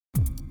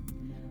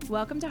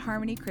Welcome to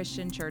Harmony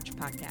Christian Church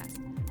Podcast.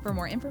 For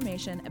more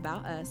information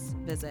about us,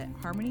 visit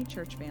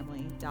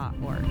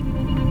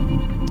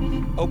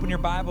harmonychurchfamily.org. Open your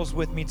Bibles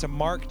with me to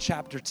Mark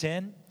chapter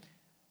 10.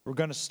 We're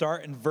going to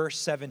start in verse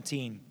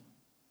 17.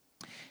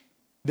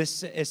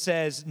 It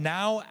says,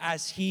 "Now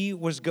as he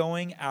was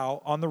going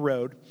out on the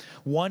road,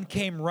 one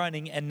came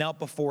running and knelt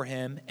before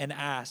him and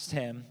asked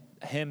him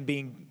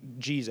being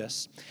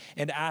Jesus,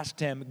 and asked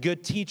him,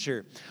 'Good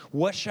teacher,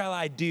 what shall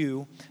I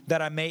do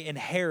that I may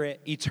inherit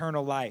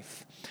eternal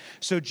life?'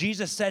 So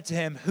Jesus said to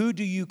him, 'Who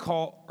do you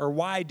call, or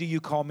why do you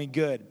call me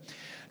good?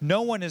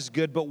 No one is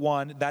good but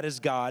one, that is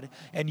God.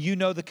 And you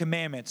know the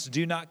commandments.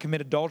 Do not commit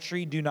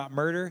adultery, do not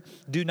murder,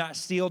 do not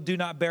steal, do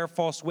not bear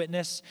false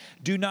witness,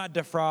 do not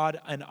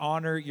defraud, and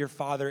honor your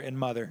father and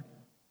mother.'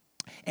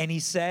 And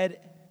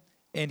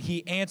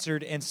he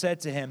answered and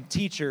said to him,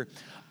 'Teacher,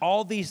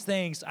 all these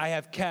things I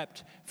have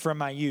kept from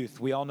my youth.'"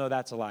 We all know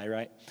that's a lie,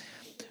 right?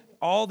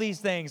 "All these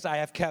things I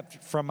have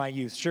kept from my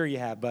youth." Sure you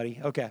have, buddy.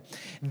 Okay.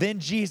 Then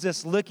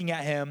Jesus looking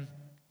at him,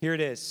 here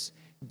it is.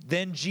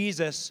 Then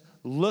Jesus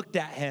looked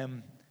at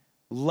him,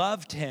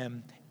 loved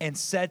him, and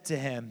said to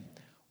him,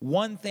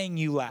 "One thing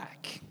you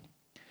lack.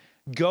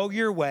 Go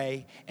your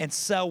way and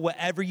sell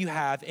whatever you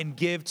have and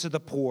give to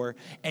the poor,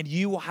 and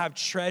you will have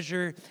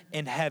treasure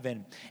in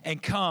heaven.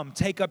 And come,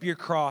 take up your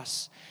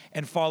cross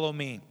and follow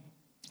me."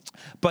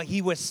 But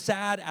he was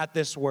sad at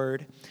this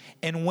word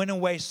and went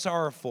away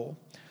sorrowful,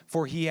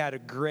 for he had a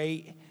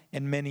great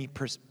and many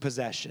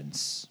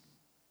possessions.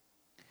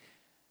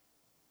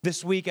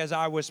 This week, as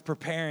I was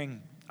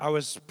preparing, I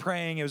was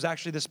praying. It was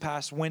actually this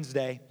past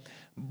Wednesday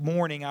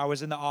morning. I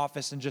was in the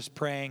office and just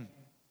praying,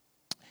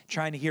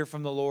 trying to hear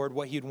from the Lord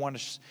what he'd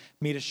want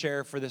me to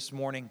share for this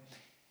morning.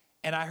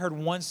 And I heard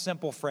one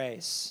simple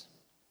phrase.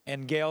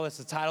 And Gail, it's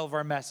the title of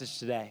our message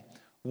today.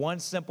 One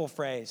simple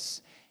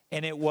phrase.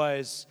 And it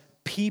was,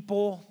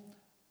 "People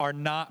are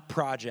not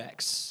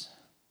projects."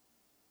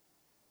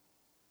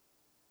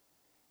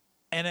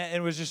 And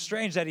it was just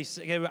strange that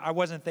I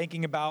wasn't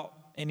thinking about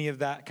any of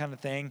that kind of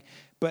thing.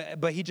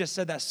 But he just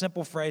said that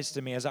simple phrase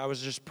to me as I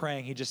was just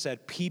praying. He just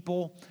said,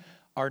 "People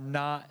are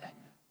not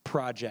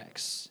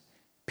projects."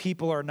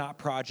 People are not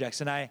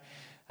projects. And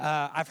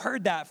I've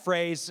heard that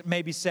phrase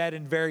maybe said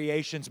in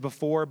variations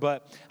before,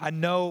 but I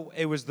know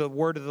it was the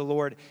word of the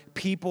Lord.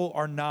 People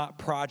are not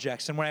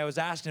projects. And when I was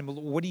asking him,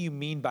 "What do you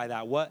mean by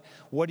that? What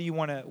are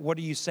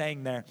you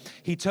saying there?"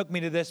 He took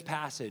me to this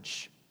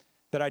passage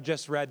that I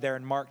just read there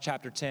in Mark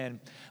chapter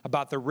 10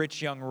 about the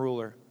rich young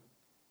ruler.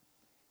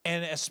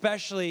 And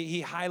especially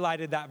he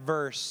highlighted that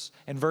verse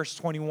in verse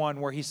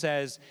 21 where he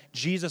says,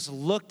 Jesus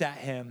looked at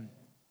him,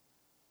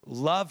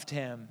 loved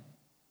him,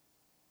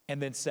 and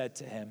then said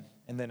to him,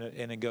 and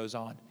it goes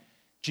on.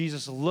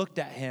 Jesus looked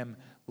at him,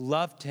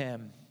 loved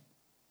him,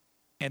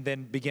 and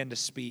then began to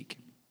speak.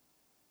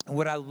 And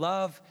what I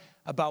love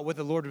about what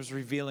the Lord was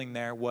revealing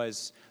there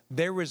was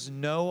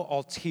no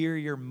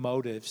ulterior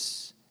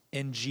motives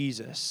in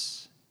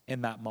Jesus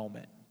in that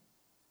moment.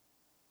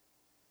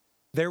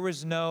 There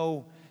was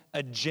no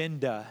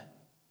agenda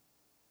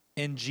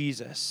in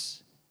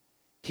Jesus.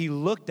 He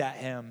looked at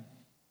him,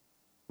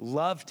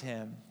 loved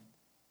him,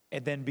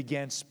 and then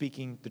began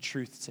speaking the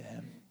truth to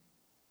him.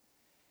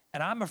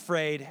 And I'm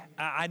afraid,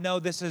 I know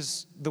this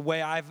is the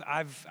way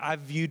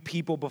I've viewed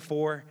people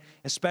before,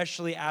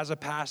 especially as a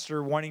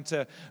pastor wanting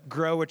to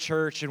grow a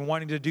church and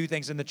wanting to do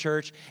things in the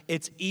church.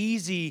 It's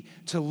easy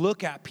to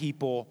look at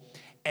people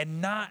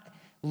and not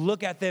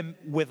look at them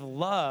with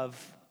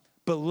love,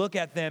 but look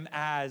at them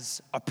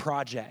as a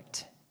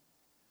project.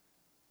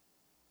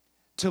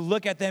 To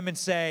look at them and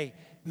say,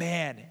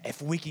 "Man,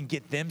 if we can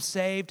get them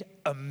saved,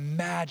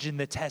 imagine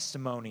the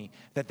testimony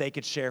that they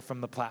could share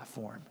from the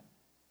platform.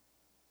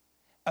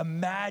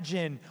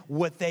 Imagine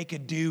what they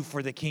could do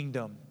for the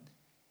kingdom."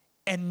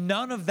 And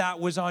none of that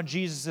was on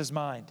Jesus'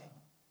 mind.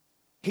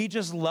 He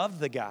just loved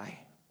the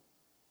guy.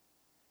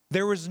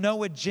 There was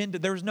no agenda.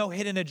 There was no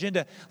hidden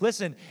agenda.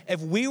 Listen,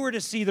 if we were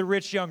to see the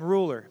rich young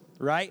ruler,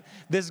 right?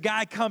 This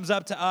guy comes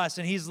up to us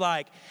and he's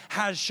like,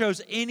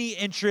 shows any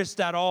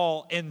interest at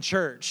all in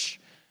church.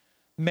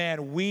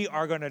 Man, we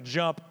are going to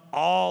jump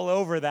all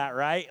over that,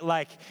 right?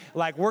 Like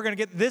we're going to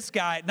get this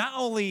guy. Not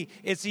only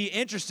is he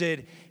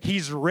interested,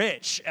 he's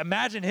rich.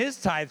 Imagine his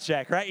tithe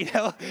check, right? You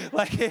know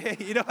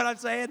what I'm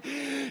saying?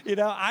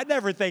 I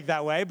never think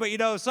that way,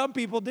 but some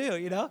people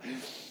do, that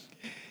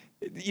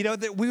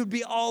we would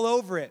be all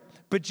over it.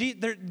 But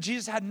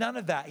Jesus had none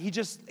of that. He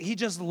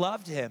just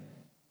loved him.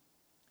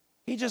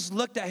 He just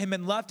looked at him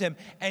and loved him,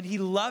 and he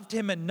loved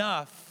him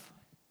enough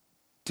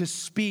to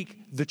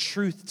speak the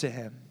truth to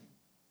him.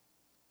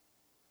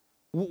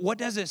 What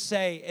does it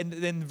say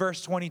in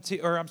verse 22,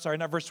 or I'm sorry,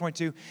 not verse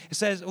 22. It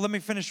says, let me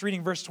finish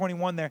reading verse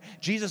 21 there.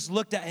 Jesus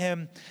looked at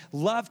him,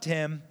 loved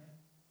him,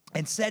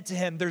 and said to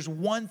him, "There's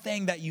one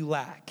thing that you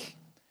lack.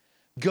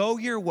 Go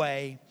your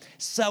way,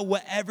 sell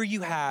whatever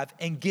you have,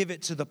 and give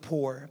it to the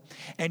poor,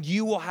 and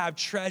you will have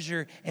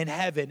treasure in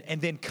heaven.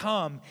 And then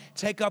come,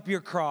 take up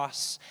your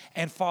cross,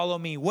 and follow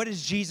me. What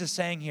is Jesus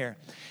saying here?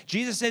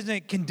 Jesus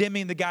isn't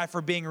condemning the guy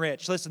for being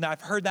rich. Listen,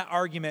 I've heard that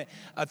argument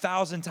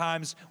 1,000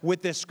 times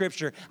with this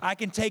scripture. I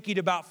can take you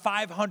to about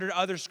 500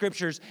 other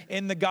scriptures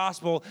in the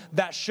gospel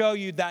that show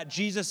you that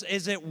Jesus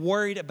isn't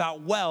worried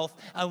about wealth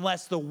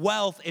unless the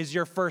wealth is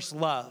your first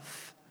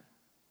love.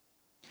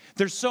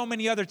 There's so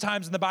many other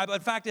times in the Bible.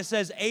 In fact, it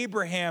says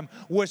Abraham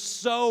was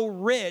so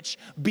rich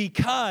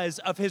because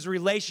of his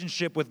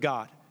relationship with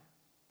God.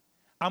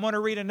 I'm going to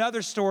read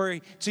another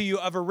story to you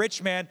of a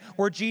rich man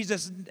where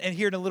Jesus, and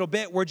here in a little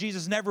bit, where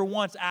Jesus never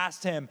once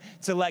asked him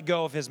to let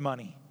go of his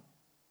money.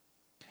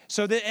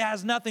 So that it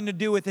has nothing to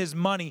do with his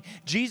money.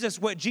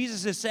 What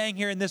Jesus is saying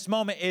here in this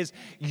moment is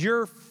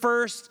your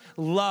first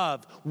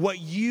love, what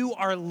you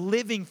are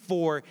living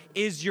for,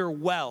 is your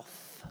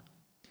wealth.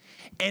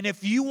 And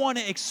if you want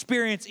to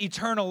experience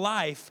eternal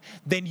life,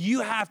 then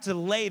you have to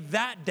lay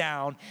that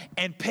down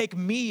and pick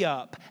me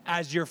up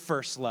as your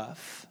first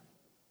love.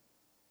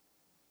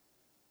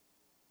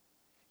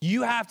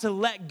 You have to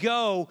let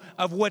go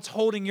of what's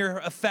holding your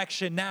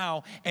affection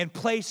now and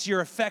place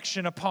your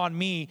affection upon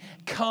me.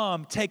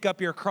 Come, take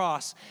up your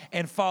cross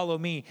and follow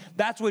me.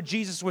 That's what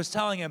Jesus was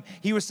telling him.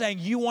 He was saying,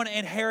 you want to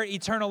inherit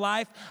eternal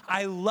life?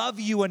 I love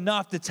you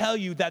enough to tell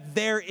you that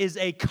there is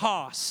a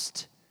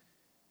cost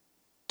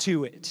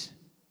to it.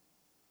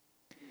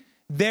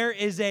 There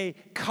is a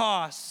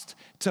cost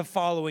to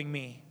following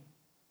me.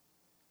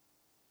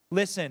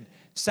 Listen,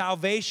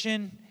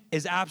 salvation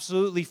is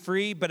absolutely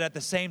free, but at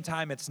the same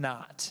time, it's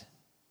not.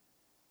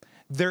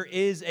 There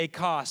is a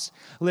cost.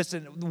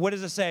 Listen, what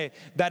does it say?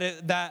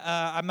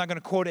 I'm not going to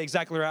quote it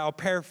exactly right. I'll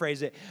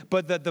paraphrase it.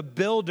 But the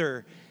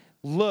builder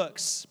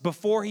looks,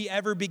 before he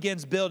ever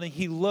begins building,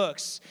 he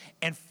looks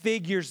and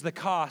figures the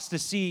cost to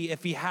see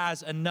if he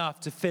has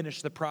enough to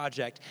finish the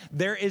project.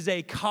 There is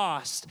a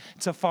cost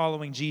to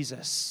following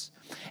Jesus.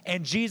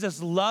 And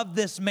Jesus loved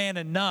this man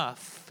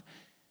enough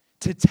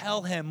to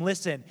tell him,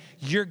 listen,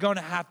 you're going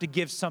to have to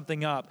give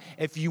something up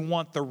if you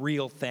want the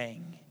real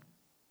thing.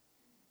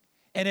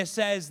 And it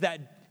says that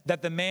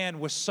the man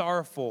was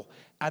sorrowful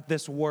at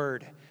this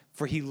word,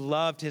 for he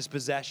loved his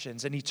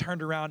possessions, and he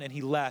turned around and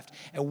he left.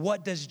 And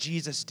what does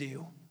Jesus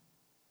do?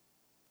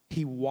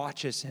 He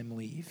watches him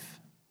leave.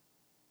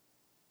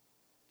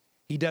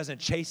 He doesn't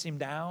chase him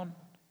down.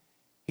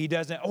 He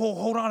doesn't,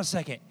 hold on a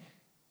second.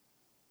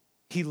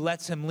 He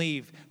lets him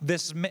leave.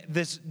 This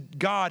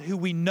God who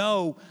we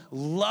know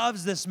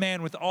loves this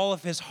man with all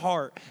of his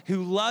heart,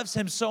 who loves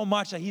him so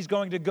much that he's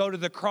going to go to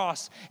the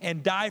cross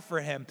and die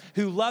for him,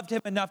 who loved him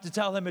enough to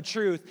tell him the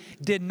truth,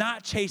 did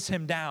not chase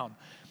him down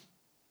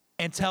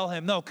and tell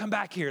him, no, come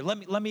back here.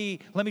 Let me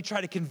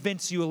try to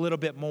convince you a little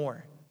bit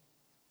more.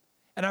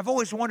 And I've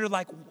always wondered,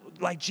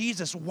 like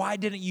Jesus, why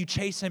didn't you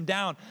chase him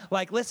down?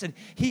 Like, listen,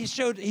 he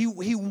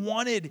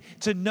wanted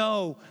to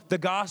know the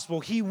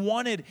gospel. He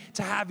wanted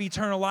to have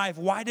eternal life.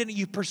 Why didn't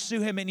you pursue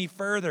him any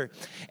further?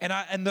 And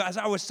as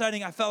I was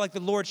studying, I felt like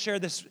the Lord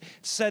said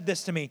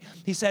this to me.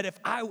 He said, if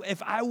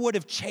I would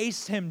have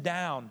chased him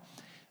down,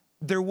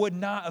 there would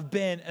not have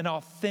been an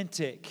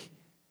authentic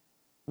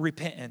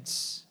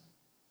repentance.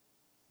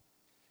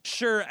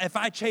 Sure, if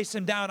I chased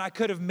him down, I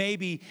could have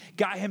maybe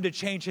got him to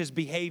change his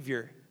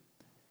behavior.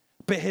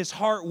 But his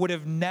heart would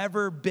have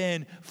never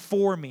been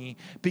for me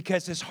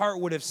because his heart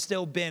would have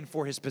still been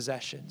for his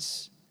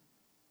possessions.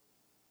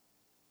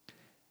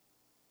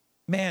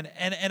 Man,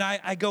 and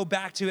I go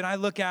back to and I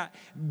look at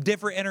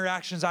different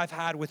interactions I've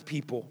had with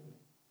people,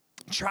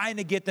 trying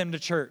to get them to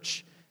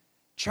church,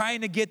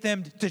 trying to get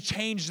them to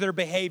change their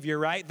behavior,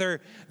 right?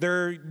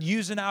 They're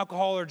using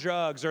alcohol or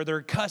drugs, or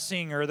they're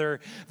cussing, or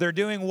they're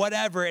doing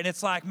whatever, and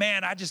it's like,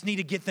 man, I just need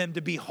to get them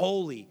to be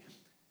holy.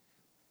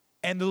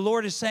 And the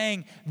Lord is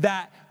saying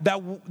that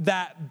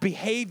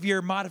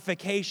behavior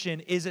modification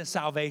isn't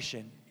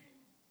salvation.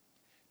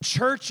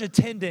 Church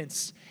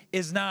attendance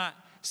is not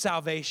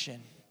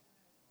salvation.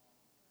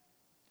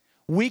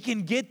 We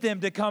can get them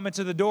to come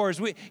into the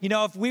doors.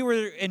 If we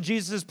were in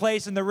Jesus'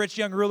 place and the rich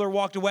young ruler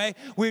walked away,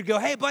 we would go,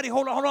 hey, buddy,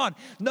 hold on.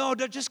 No,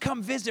 just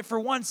come visit for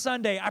one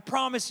Sunday. I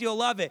promise you'll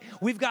love it.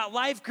 We've got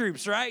life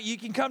groups, right? You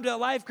can come to a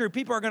life group.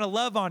 People are going to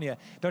love on you.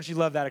 Don't you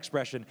love that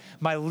expression?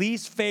 My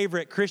least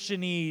favorite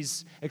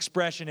Christianese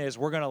expression is,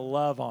 we're going to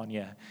love on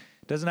you.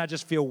 Doesn't that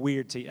just feel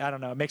weird to you? I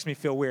don't know. It makes me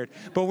feel weird.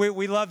 But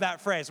we love that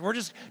phrase. We're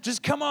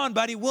just come on,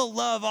 buddy. We'll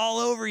love all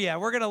over you.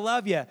 We're going to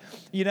love you,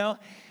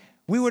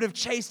 We would have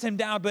chased him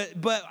down,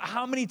 but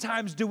how many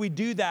times do we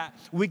do that?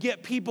 We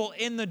get people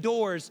in the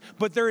doors,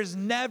 but there is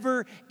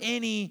never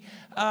any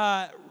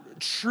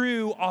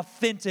true,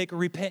 authentic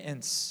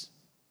repentance.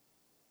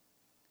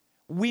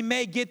 We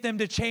may get them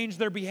to change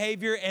their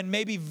behavior and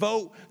maybe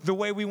vote the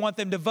way we want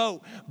them to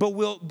vote,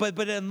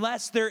 but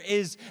unless there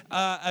is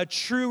a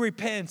true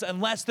repentance,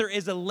 unless there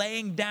is a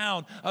laying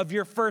down of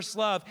your first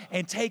love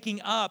and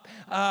taking up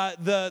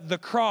the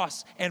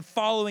cross and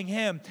following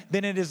him,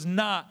 then it is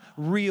not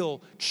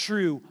real,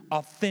 true,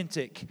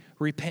 authentic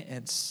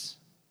repentance.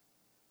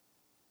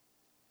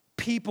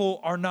 people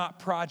are not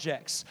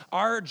projects.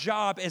 Our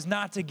job is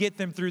not to get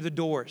them through the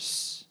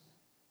doors.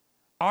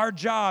 Our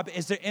job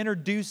is to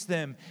introduce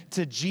them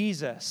to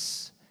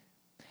Jesus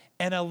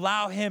and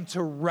allow him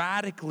to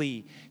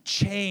radically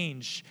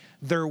change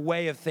their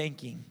way of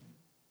thinking,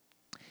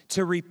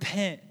 to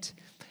repent,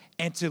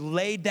 and to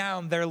lay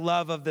down their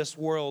love of this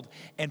world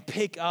and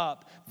pick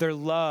up their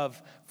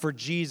love for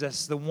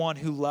Jesus, the one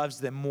who loves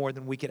them more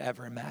than we could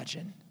ever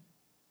imagine.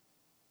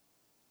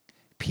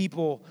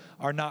 People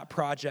are not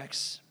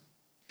projects.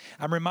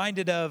 I'm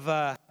reminded of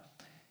a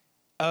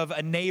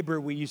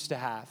neighbor we used to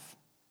have.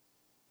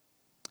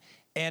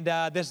 And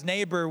this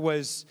neighbor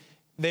was,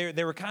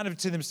 they were kind of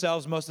to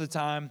themselves most of the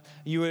time.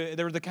 They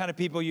were the kind of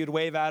people you'd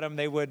wave at them,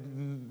 they would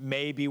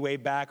maybe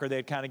wave back, or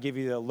they'd kind of give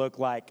you the look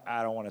like,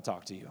 I don't want to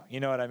talk to you.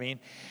 You know what I mean?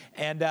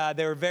 And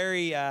they were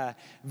very,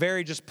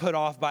 very just put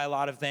off by a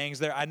lot of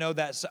things. I know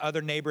that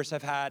other neighbors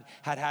have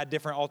had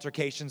different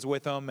altercations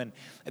with them, and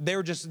they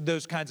were just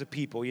those kinds of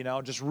people, you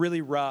know, just really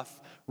rough,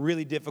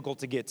 really difficult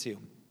to get to.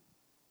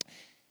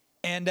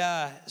 And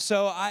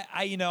so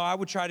I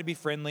would try to be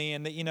friendly,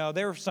 and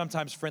they were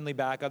sometimes friendly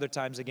back, other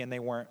times again they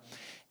weren't.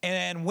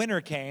 And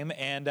winter came,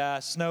 and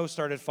snow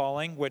started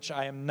falling, which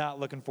I am not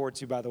looking forward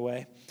to, by the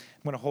way.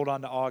 I'm going to hold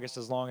on to August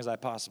as long as I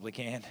possibly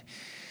can.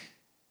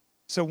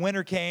 So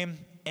winter came,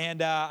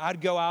 and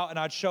I'd go out and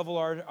I'd shovel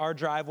our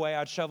driveway,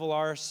 I'd shovel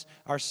our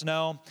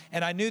snow,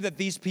 and I knew that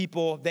these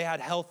people, they had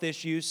health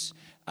issues.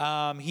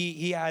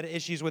 He had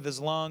issues with his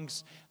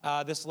lungs.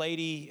 This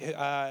lady,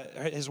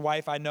 his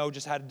wife, I know,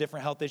 just had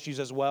different health issues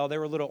as well. They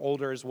were a little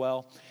older as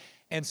well.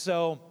 And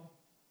so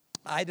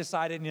I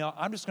decided,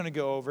 I'm just going to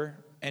go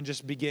over and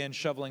just begin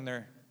shoveling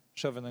their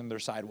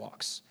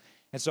sidewalks.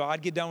 And so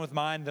I'd get done with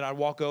mine, then I'd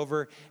walk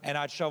over and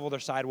I'd shovel their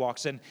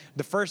sidewalks. And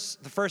the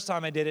first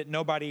time I did it,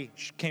 nobody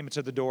came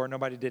to the door.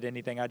 Nobody did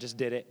anything. I just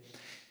did it.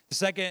 The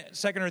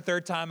second or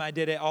third time I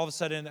did it, all of a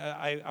sudden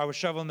I was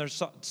shoveling their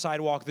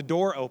sidewalk. The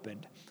door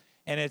opened.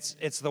 And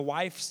it's the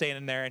wife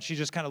standing there, and she's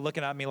just kind of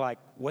looking at me like,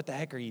 what the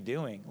heck are you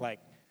doing? Like,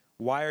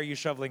 why are you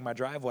shoveling my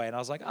driveway? And I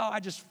was like, I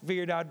just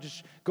figured I'd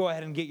just go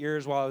ahead and get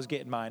yours while I was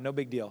getting mine. No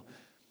big deal.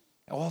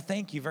 Well,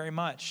 thank you very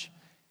much.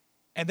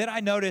 And then I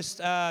noticed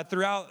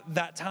throughout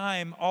that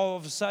time, all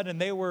of a sudden,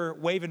 they were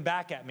waving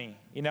back at me.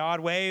 I'd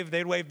wave,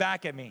 they'd wave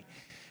back at me.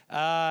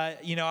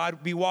 I'd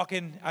be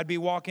walking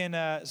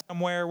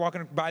somewhere,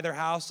 walking by their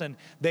house, and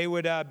they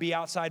would be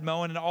outside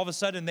mowing, and all of a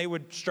sudden they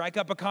would strike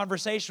up a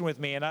conversation with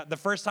me. And the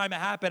first time it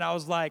happened, I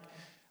was like,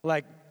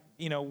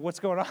 what's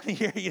going on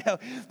here?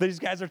 These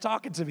guys are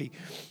talking to me.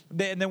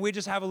 And then we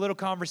just have a little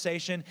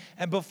conversation.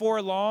 And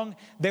before long,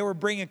 they were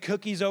bringing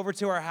cookies over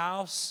to our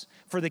house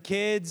for the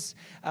kids,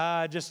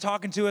 just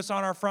talking to us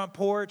on our front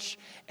porch.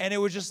 And it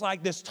was just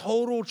like this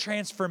total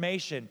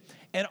transformation.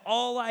 And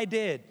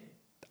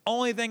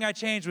only thing I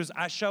changed was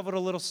I shoveled a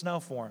little snow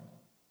for him.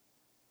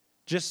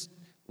 Just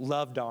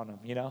loved on him,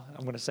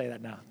 I'm going to say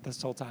that now.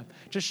 This whole time.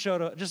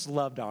 Just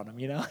loved on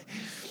him,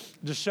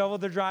 Just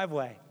shoveled their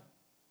driveway.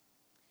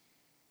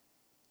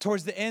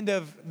 Towards the end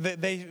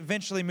they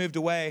eventually moved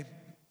away.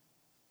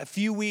 A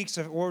few weeks,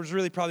 or it was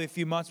really probably a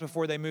few months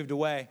before they moved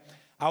away,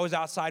 I was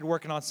outside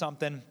working on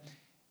something,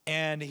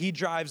 and he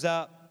drives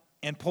up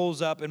and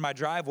pulls up in my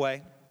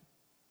driveway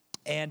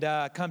and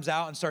comes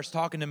out and starts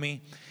talking to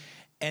me.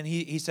 And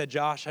he said,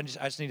 Josh, I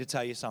just need to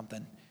tell you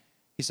something.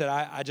 He said,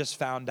 I just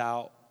found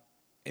out,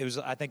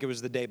 I think it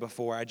was the day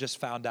before, I just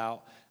found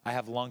out I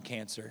have lung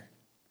cancer.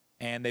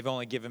 And they've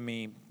only given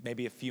me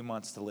maybe a few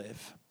months to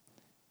live.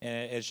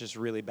 And it's just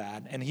really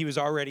bad. And he was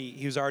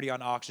already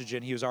on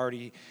oxygen. He was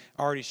already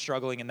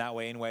struggling in that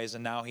way anyways.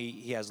 And now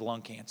he has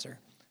lung cancer.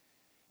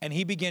 And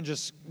he began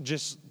just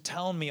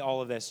telling me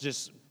all of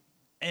this,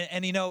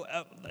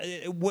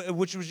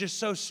 which was just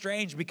so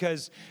strange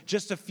because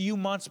just a few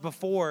months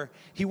before,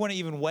 he wouldn't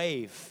even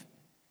wave.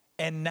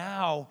 And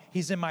now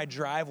he's in my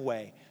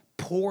driveway,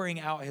 pouring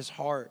out his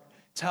heart,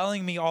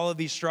 telling me all of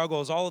these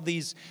struggles, all of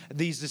these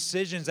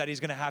decisions that he's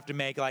going to have to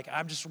make. Like,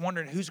 I'm just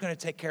wondering who's going to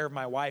take care of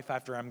my wife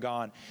after I'm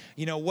gone.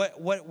 I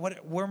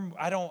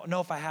don't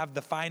know if I have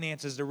the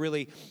finances to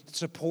really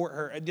support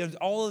her.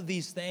 All of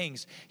these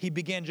things, he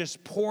began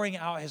just pouring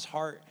out his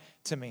heart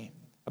to me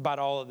about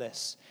all of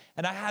this.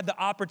 And I had the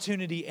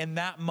opportunity in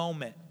that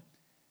moment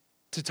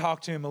to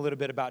talk to him a little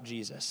bit about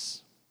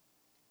Jesus.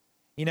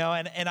 And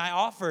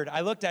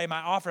I looked at him,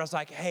 I was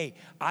like, hey,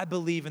 I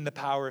believe in the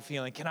power of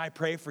healing. Can I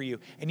pray for you?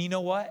 And you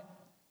know what?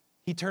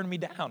 He turned me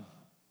down.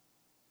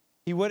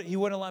 He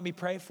wouldn't let me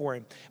pray for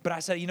him. But I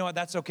said, you know what?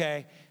 That's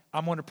okay.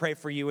 I'm going to pray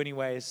for you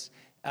anyways.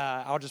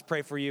 I'll just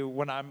pray for you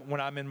when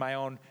I'm in my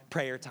own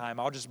prayer time.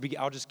 I'll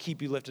just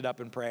keep you lifted up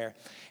in prayer.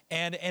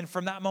 And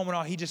from that moment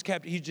on, he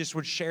just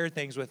would share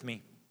things with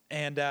me.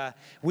 And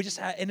we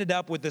just ended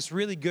up with this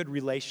really good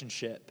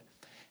relationship.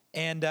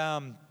 And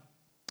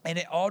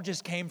it all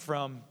just came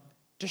from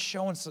just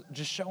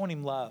showing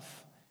him love.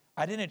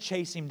 I didn't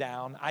chase him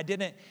down. I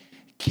didn't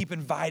keep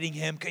inviting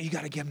him. You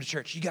got to get him to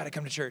church. You got to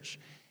come to church.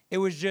 It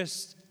was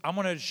just, I'm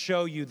going to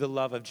show you the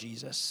love of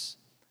Jesus.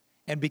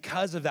 And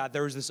because of that,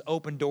 there was this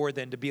open door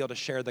then to be able to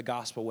share the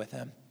gospel with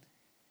him.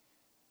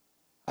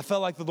 I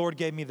felt like the Lord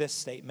gave me this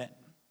statement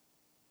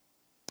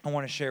I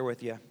want to share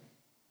with you,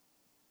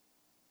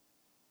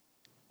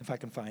 if I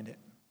can find it.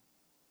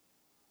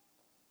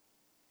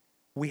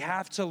 We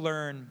have to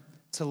learn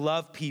to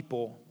love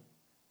people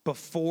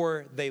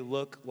before they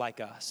look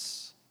like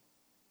us.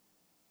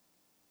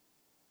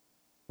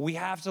 We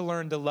have to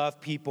learn to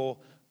love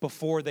people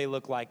before they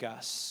look like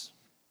us.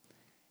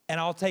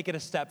 And I'll take it a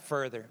step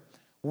further.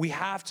 We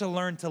have to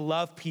learn to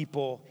love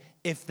people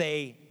if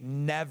they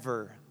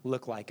never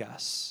look like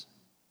us.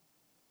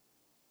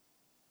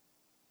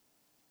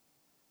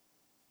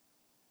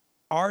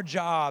 Our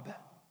job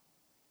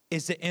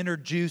is to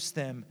introduce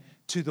them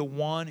to the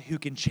one who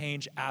can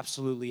change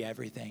absolutely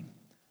everything.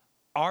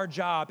 Our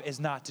job is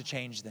not to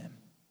change them.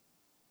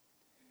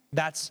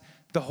 That's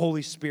the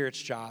Holy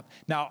Spirit's job.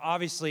 Now,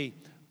 obviously,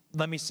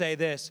 let me say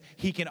this.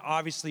 He can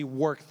obviously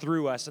work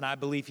through us, and I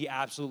believe he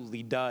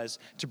absolutely does,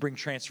 to bring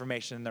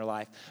transformation in their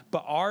life.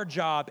 But our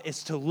job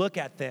is to look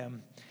at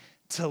them,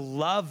 to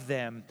love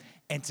them,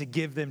 and to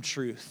give them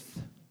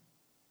truth.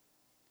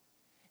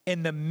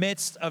 In the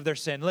midst of their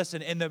sin.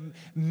 Listen, in the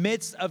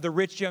midst of the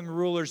rich young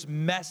ruler's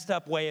messed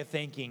up way of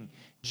thinking,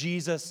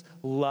 Jesus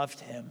loved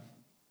him.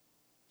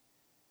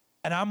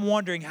 And I'm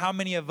wondering how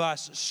many of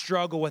us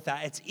struggle with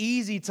that. It's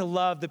easy to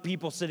love the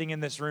people sitting in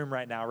this room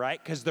right now,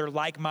 right? Because they're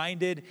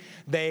like-minded.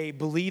 They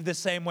believe the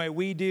same way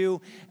we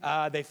do.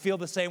 They feel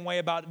the same way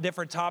about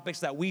different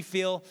topics that we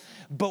feel.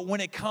 But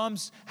when it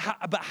comes,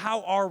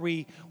 how are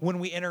we when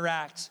we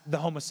interact the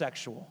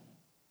homosexual?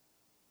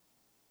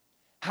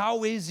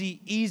 How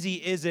easy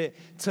is it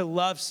to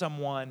love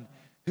someone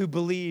who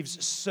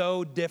believes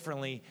so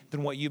differently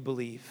than what you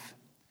believe?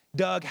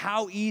 Doug,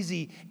 how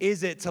easy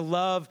is it to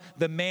love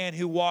the man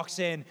who walks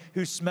in,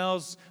 who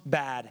smells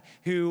bad,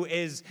 who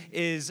is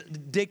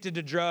addicted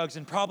to drugs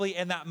and probably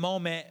in that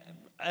moment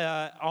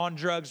on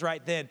drugs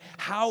right then?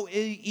 How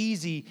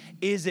easy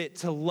is it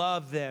to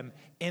love them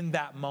in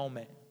that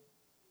moment?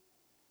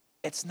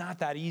 It's not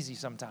that easy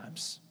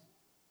sometimes.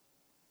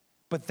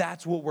 But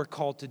that's what we're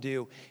called to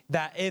do.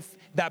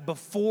 That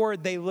before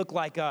they look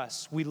like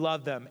us, we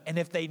love them. And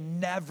if they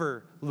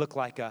never look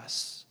like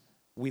us,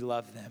 we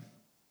love them.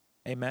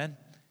 Amen?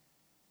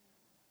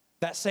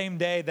 That same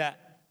day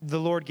that the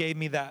Lord gave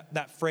me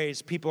that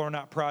phrase, people are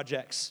not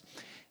projects,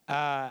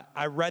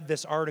 I read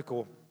this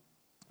article.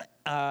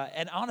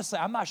 And honestly,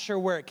 I'm not sure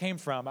where it came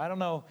from. I don't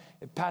know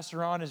if Pastor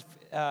Ron,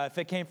 if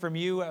it came from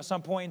you at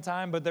some point in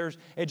time, but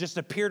it just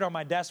appeared on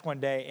my desk one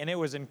day, and it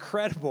was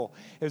incredible.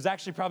 It was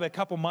actually probably a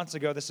couple months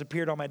ago this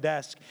appeared on my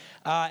desk.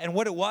 And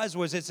what it was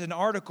it's an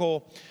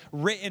article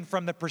written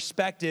from the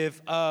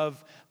perspective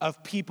of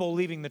people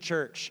leaving the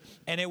church.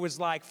 And it was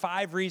like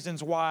 5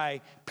 reasons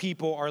why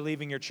people are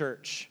leaving your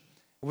church.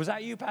 Was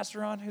that you, Pastor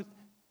Ron?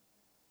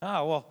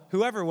 Oh, well,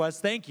 whoever it was,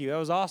 thank you. That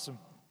was awesome.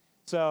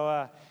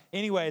 So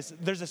anyways,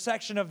 there's a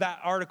section of that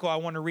article I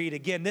want to read.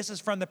 Again, this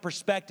is from the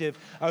perspective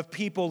of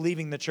people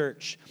leaving the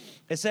church.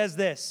 It says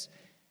this.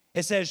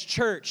 It says,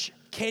 "Church,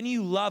 can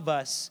you love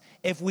us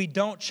if we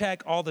don't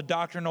check all the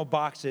doctrinal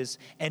boxes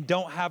and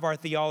don't have our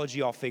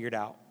theology all figured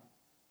out?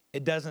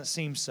 It doesn't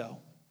seem so.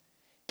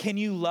 Can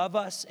you love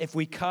us if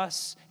we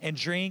cuss and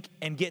drink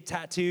and get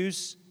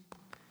tattoos?"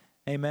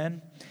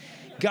 Amen.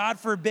 God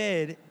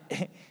forbid...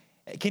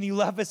 Can you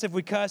love us if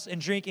we cuss and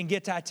drink and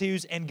get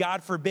tattoos and,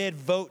 God forbid,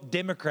 vote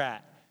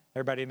Democrat?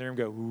 Everybody in the room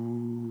go,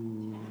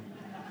 ooh.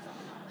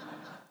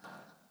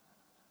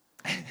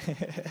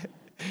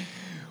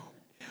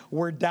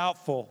 We're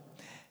doubtful.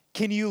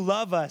 Can you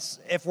love us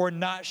if we're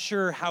not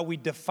sure how we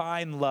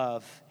define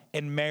love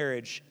and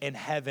marriage and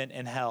heaven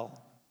and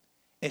hell?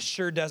 It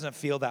sure doesn't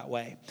feel that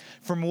way.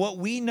 From what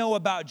we know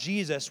about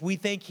Jesus, we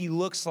think he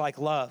looks like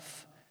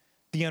love.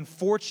 The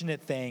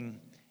unfortunate thing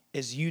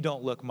is you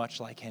don't look much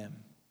like him.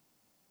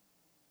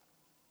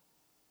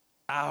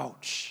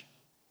 Ouch.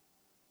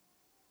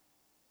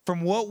 From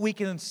what we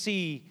can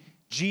see,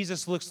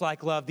 Jesus looks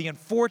like love. The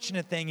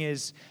unfortunate thing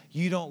is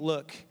you don't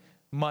look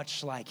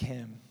much like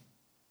him.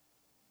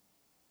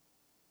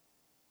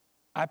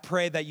 I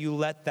pray that you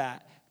let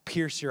that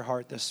pierce your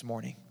heart this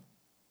morning.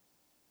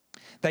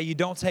 That you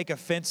don't take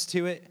offense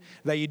to it.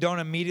 That you don't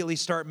immediately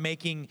start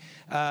making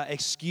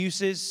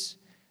excuses.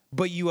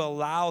 But you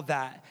allow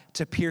that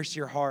to pierce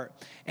your heart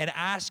and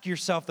ask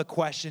yourself the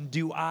question,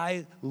 do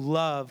I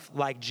love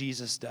like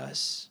Jesus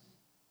does?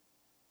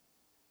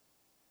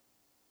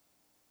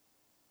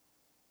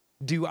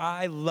 Do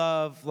I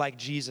love like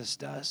Jesus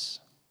does?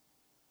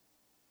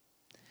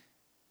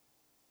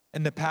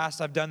 In the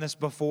past, I've done this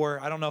before.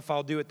 I don't know if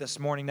I'll do it this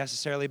morning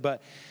necessarily,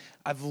 but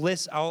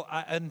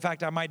in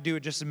fact, I might do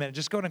it just a minute.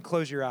 Just go ahead and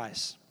close your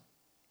eyes.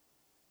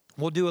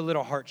 We'll do a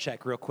little heart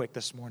check real quick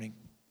this morning.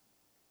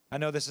 I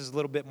know this is a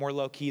little bit more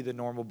low-key than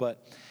normal,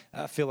 but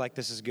I feel like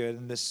this is good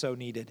and this is so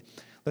needed.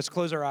 Let's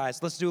close our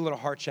eyes. Let's do a little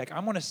heart check.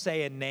 I'm going to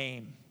say a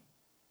name,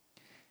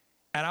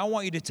 and I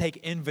want you to take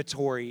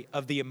inventory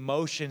of the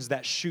emotions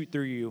that shoot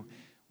through you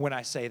when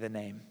I say the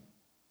name.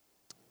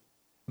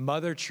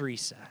 Mother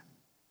Teresa.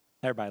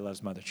 Everybody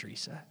loves Mother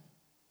Teresa.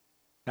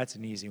 That's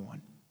an easy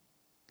one.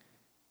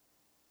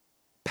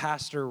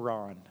 Pastor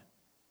Ron.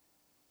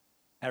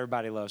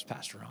 Everybody loves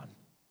Pastor Ron.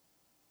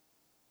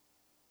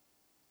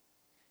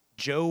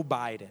 Joe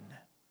Biden.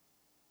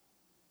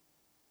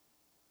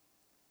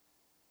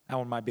 That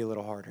one might be a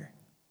little harder.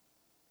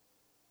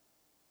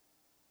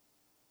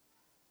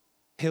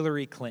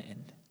 Hillary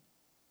Clinton.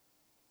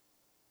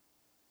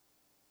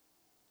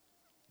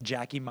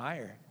 Jackie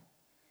Meyer.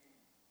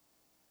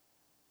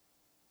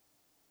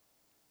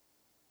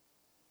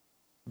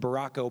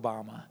 Barack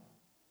Obama.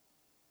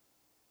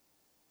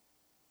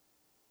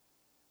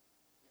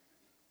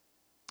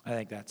 I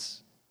think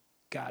that's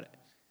got it.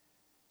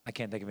 I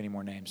can't think of any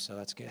more names, so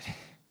that's good.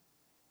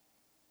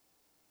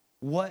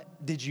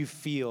 What did you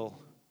feel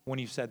when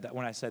you said that,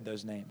 when I said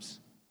those names?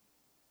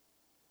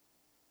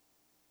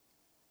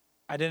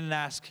 I didn't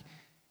ask,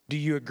 do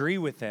you agree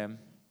with them?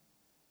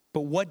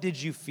 But what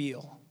did you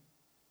feel?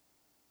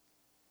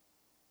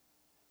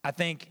 I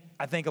think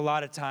a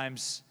lot of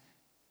times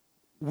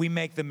we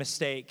make the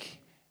mistake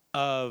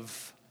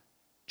of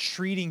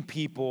treating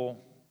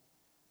people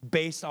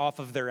based off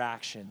of their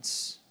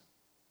actions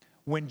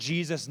when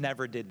Jesus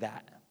never did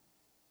that.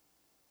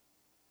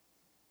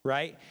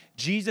 Right?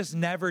 Jesus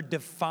never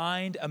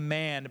defined a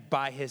man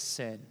by his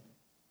sin.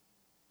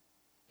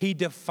 He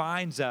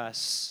defines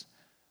us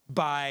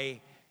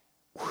by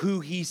who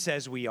he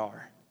says we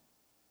are.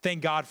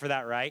 Thank God for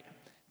that, right?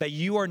 That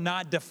you are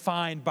not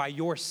defined by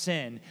your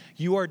sin.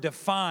 You are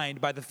defined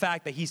by the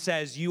fact that he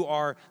says you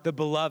are the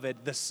beloved,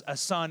 a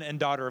son and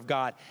daughter of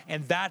God.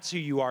 And that's who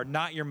you are,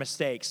 not your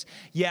mistakes.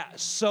 Yeah,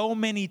 so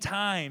many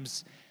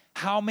times,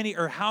 how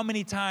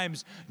many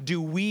times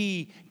do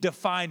we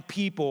define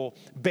people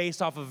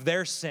based off of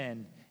their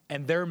sin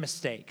and their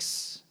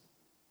mistakes?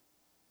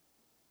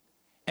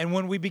 And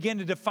when we begin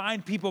to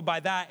define people by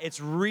that, it's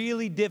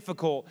really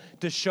difficult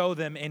to show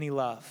them any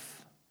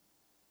love.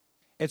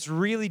 It's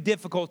really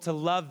difficult to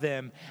love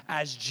them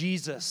as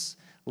Jesus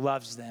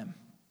loves them.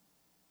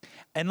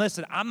 And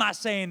listen, I'm not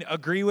saying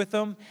agree with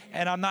them,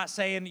 and I'm not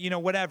saying,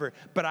 whatever,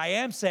 but I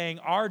am saying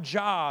our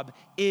job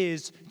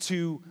is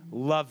to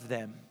love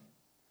them,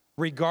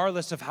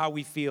 regardless of how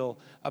we feel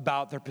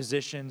about their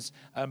positions,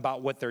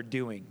 about what they're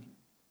doing.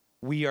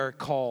 We are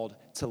called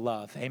to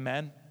love.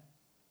 Amen?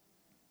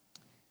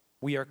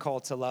 We are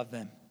called to love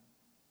them.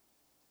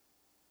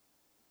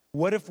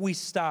 What if we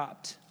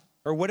stopped?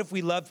 Or what if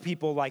we loved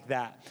people like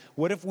that?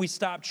 What if we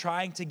stopped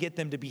trying to get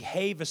them to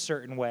behave a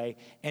certain way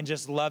and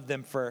just love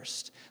them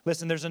first?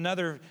 Listen, there's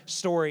another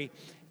story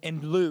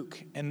in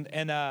Luke, in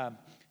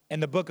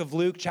the book of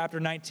Luke, chapter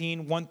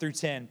 19, 1 through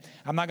 10.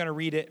 I'm not going to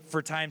read it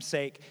for time's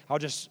sake. I'll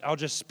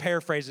just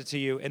paraphrase it to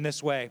you in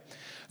this way.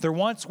 There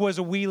once was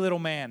a wee little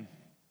man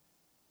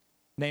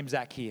named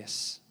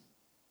Zacchaeus,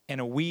 and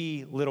a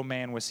wee little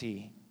man was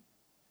he.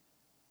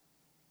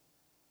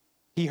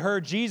 He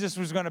heard Jesus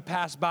was going to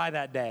pass by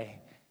that day,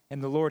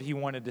 and the Lord he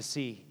wanted to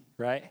see,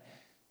 right?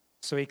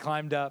 So he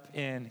climbed up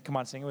in, come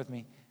on, sing it with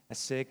me, a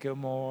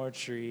sycamore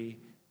tree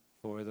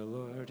for the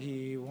Lord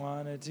he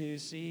wanted to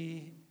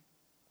see.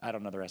 I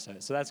don't know the rest of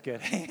it, so that's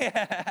good.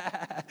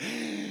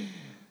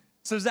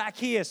 So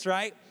Zacchaeus,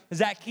 right?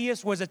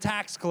 Zacchaeus was a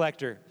tax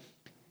collector.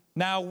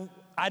 Now,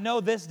 I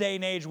know this day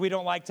and age we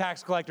don't like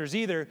tax collectors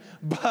either,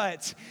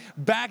 but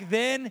back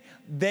then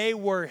they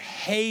were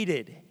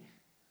hated.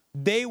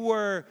 They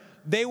were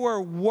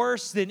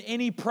worse than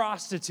any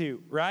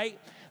prostitute, right?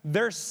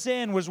 Their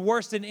sin was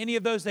worse than any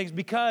of those things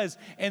because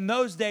in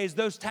those days,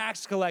 those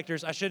tax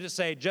collectors, I shouldn't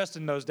say just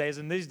in those days,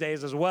 in these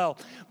days as well,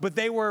 but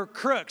they were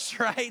crooks,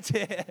 right?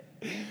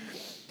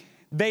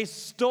 They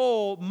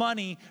stole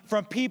money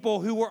from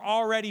people who were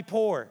already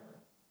poor.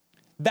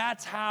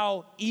 That's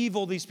how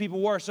evil these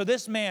people were. So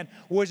this man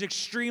was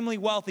extremely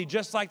wealthy,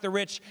 just like the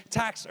rich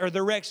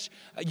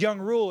young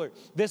ruler.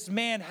 This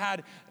man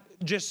had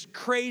just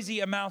crazy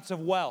amounts of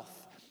wealth.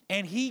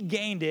 And he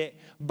gained it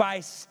by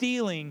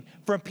stealing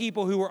from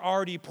people who were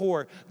already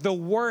poor. The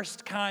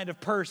worst kind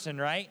of person,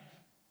 right?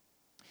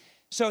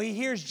 So he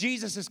hears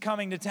Jesus is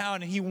coming to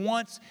town and he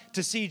wants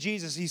to see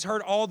Jesus. He's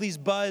heard all these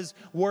buzz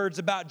words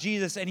about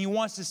Jesus and he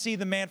wants to see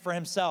the man for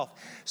himself.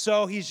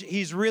 So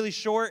he's really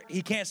short.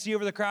 He can't see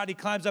over the crowd. He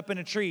climbs up in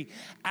a tree.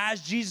 As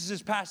Jesus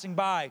is passing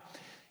by,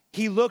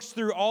 he looks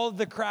through all of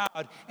the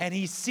crowd and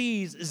he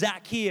sees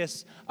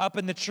Zacchaeus up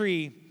in the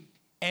tree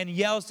and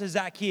yells to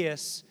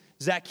Zacchaeus,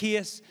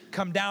 "Zacchaeus,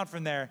 come down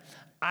from there.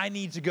 I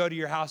need to go to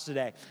your house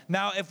today."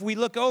 Now, if we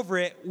look over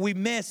it, we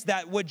miss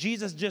that what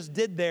Jesus just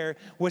did there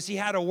was he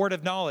had a word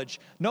of knowledge.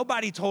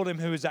 Nobody told him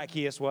who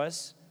Zacchaeus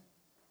was.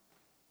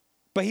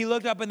 But he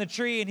looked up in the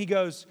tree and he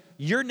goes,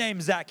 "Your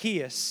name's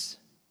Zacchaeus,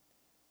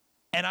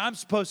 and I'm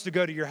supposed to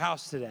go to your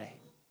house today."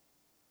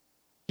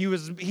 He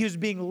was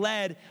being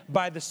led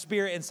by the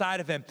Spirit inside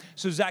of him.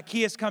 So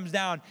Zacchaeus comes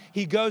down.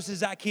 He goes to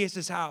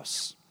Zacchaeus'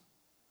 house.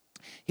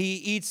 He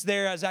eats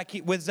there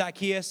with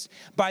Zacchaeus.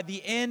 By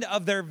the end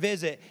of their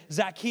visit,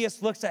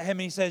 Zacchaeus looks at him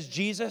and he says,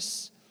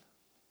 "Jesus,"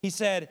 he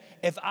said,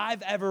 "if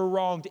I've ever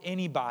wronged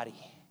anybody,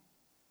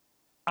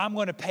 I'm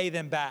going to pay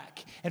them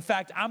back. In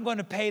fact, I'm going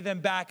to pay them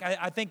back.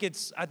 I think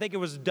it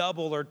was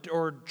double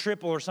or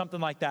triple or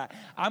something like that.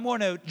 I'm going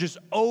to just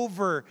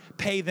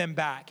overpay them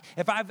back.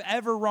 If I've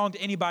ever wronged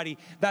anybody,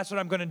 that's what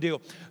I'm going to do.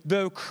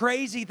 The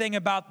crazy thing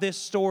about this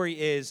story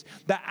is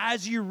that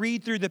as you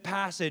read through the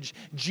passage,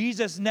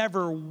 Jesus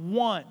never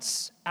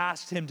once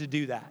asked him to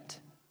do that.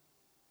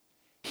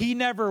 He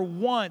never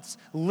once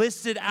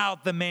listed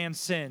out the man's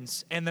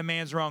sins and the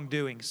man's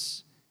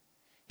wrongdoings.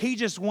 He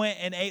just went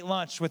and ate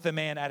lunch with the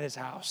man at his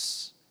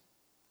house.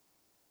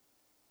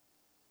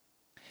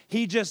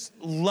 He just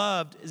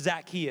loved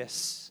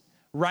Zacchaeus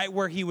right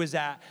where he was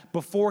at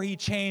before he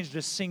changed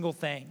a single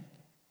thing.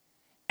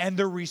 And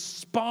the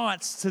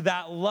response to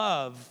that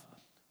love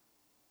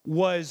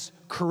was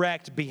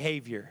correct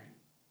behavior.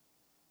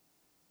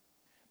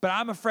 But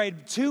I'm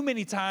afraid too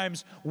many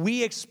times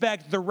we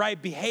expect the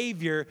right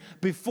behavior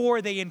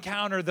before they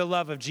encounter the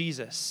love of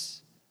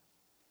Jesus.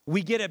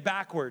 We get it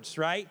backwards,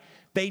 right?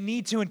 They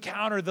need to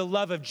encounter the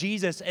love of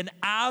Jesus, and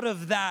out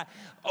of that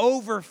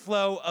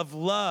overflow of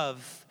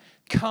love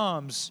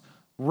comes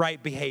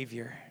right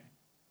behavior.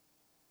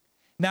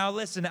 Now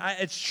listen,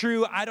 it's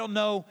true, I don't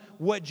know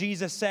what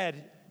Jesus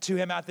said to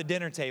him at the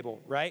dinner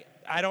table, right?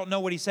 I don't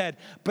know what he said,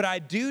 but I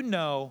do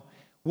know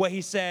what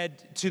he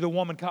said to the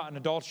woman caught in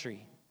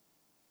adultery.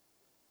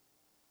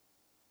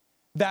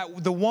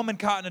 That the woman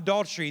caught in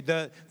adultery,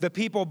 the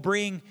people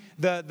bring,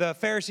 the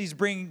Pharisees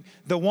bring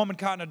the woman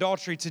caught in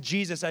adultery to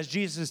Jesus as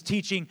Jesus is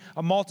teaching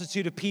a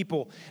multitude of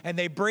people. And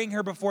they bring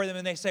her before them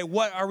and they say,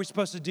 what are we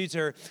supposed to do to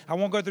her? I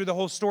won't go through the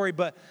whole story,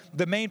 but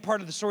the main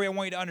part of the story I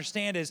want you to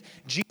understand is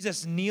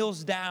Jesus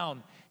kneels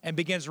down and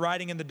begins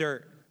writing in the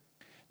dirt.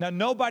 Now,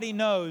 nobody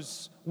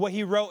knows what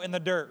he wrote in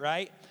the dirt,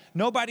 right?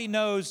 Nobody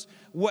knows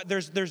what,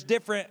 there's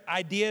different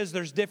ideas,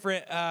 there's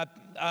different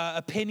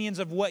opinions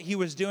of what he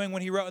was doing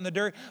when he wrote in the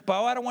dirt.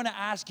 But what I want to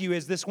ask you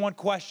is this one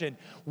question.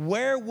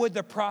 Where would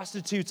the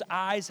prostitute's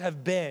eyes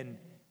have been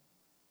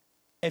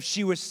if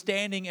she was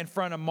standing in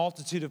front of a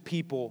multitude of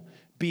people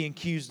being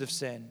accused of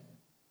sin?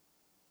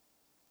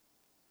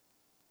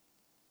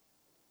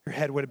 Her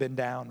head would have been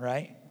down,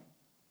 right?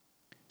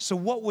 So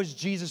what was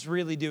Jesus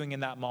really doing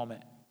in that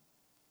moment?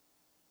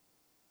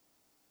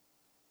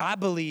 I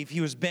believe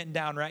he was bent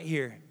down right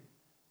here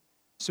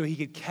so he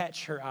could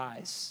catch her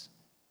eyes,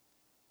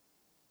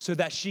 so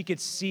that she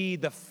could see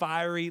the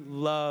fiery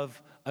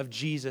love of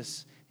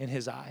Jesus in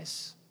his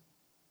eyes.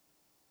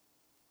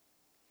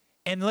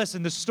 And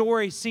listen, the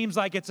story seems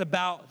like it's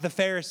about the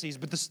Pharisees,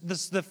 but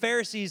the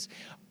Pharisees,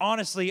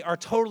 honestly, are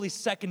totally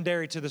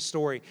secondary to the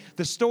story.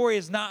 The story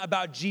is not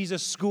about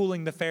Jesus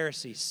schooling the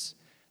Pharisees.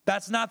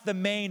 That's not the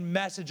main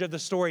message of the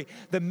story.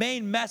 The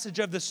main message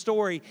of the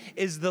story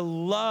is the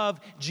love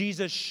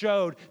Jesus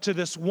showed to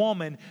this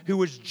woman who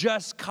was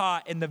just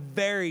caught in the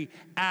very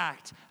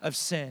act of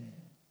sin.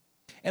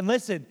 And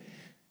listen,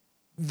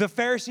 the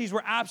Pharisees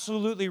were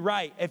absolutely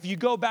right. If you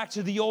go back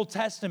to the Old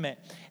Testament,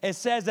 it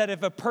says that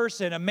if a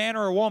person, a man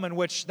or a woman,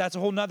 which that's a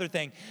whole nother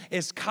thing,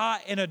 is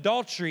caught in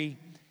adultery,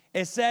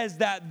 it says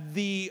that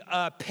the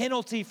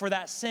penalty for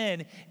that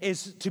sin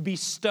is to be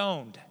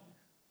stoned.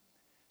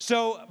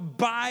 So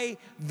by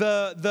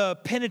the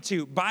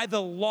Pentateuch, by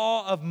the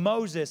law of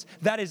Moses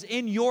that is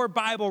in your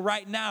Bible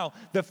right now,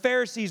 the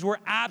Pharisees were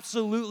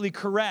absolutely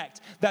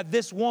correct that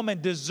this woman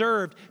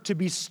deserved to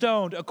be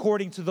stoned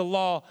according to the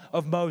law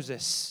of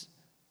Moses.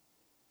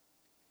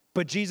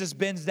 But Jesus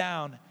bends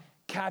down,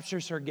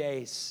 captures her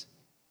gaze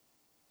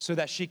so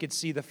that she could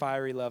see the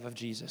fiery love of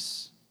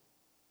Jesus.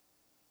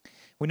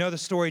 We know the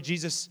story.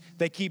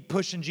 They keep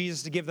pushing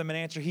Jesus to give them an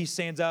answer. He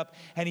stands up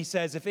and he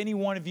says, if any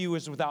one of you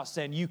is without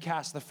sin, you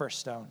cast the first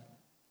stone.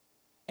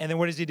 And then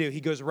what does he do?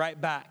 He goes right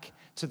back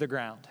to the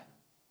ground.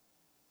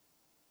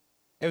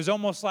 It was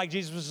almost like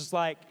Jesus was just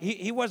like,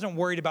 he wasn't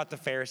worried about the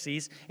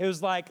Pharisees. It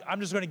was like, I'm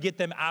just going to get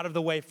them out of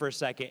the way for a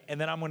second,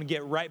 and then I'm going to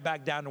get right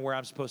back down to where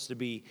I'm supposed to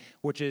be,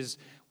 which is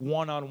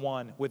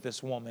one-on-one with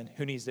this woman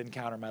who needs to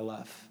encounter my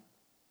love.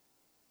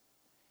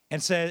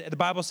 And the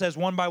Bible says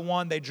one by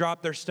one they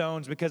drop their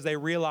stones because they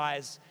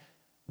realize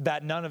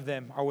that none of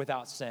them are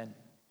without sin.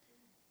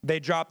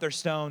 They drop their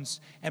stones,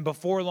 and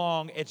before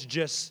long, it's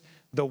just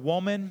the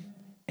woman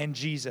and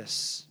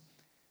Jesus.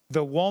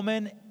 The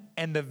woman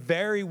and the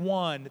very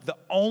one, the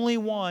only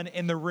one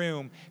in the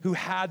room who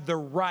had the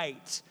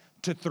right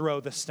to throw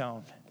the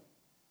stone.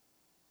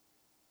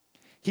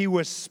 He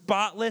was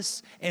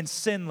spotless and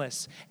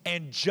sinless,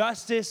 and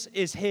justice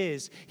is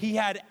his. He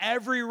had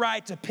every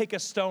right to pick a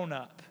stone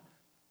up.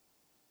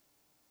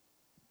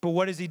 But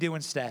what does he do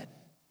instead?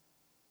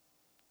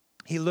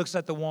 He looks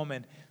at the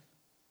woman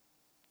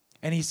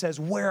and he says,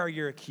 where are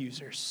your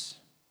accusers?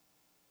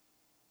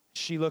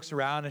 She looks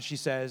around and she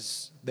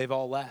says, they've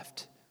all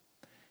left.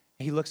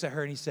 He looks at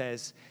her and he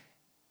says,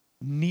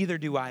 neither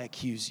do I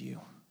accuse you.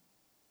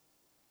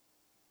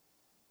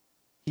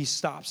 He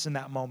stops in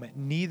that moment.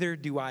 Neither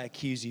do I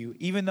accuse you,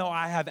 even though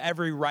I have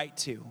every right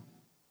to.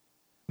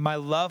 My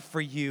love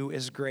for you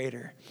is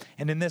greater.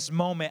 And in this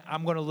moment,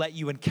 I'm going to let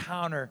you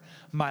encounter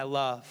my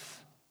love.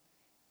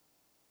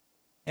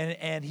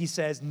 And he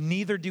says,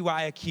 neither do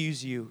I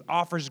accuse you,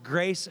 offers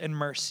grace and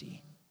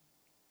mercy.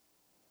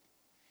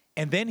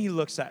 And then he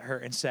looks at her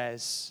and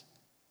says,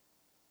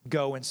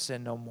 go and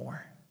sin no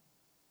more.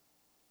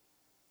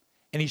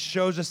 And he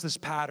shows us this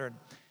pattern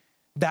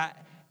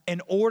that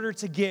in order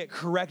to get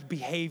correct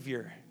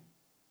behavior,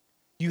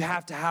 you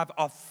have to have an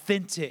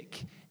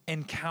authentic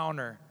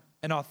encounter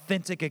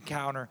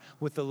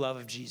with the love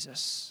of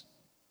Jesus.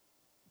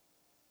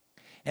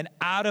 And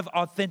out of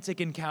authentic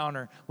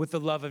encounter with the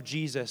love of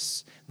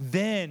Jesus,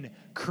 then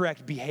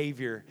correct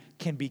behavior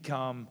can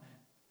become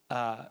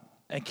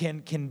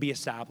can be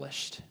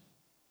established.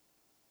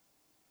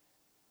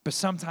 But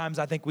sometimes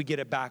I think we get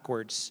it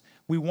backwards.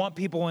 We want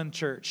people in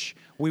church.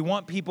 We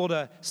want people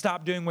to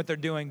stop doing what they're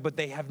doing, but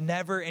they have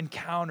never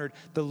encountered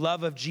the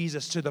love of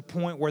Jesus to the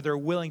point where they're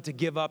willing to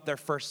give up their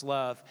first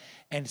love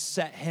and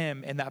set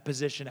him in that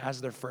position as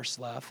their first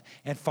love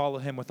and follow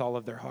him with all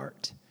of their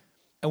heart.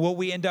 And what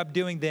we end up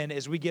doing then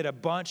is we get a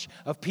bunch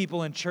of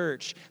people in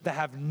church that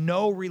have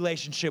no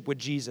relationship with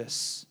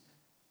Jesus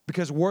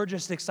because we're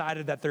just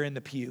excited that they're in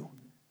the pew.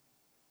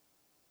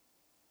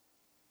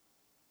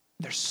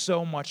 There's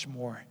so much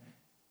more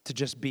to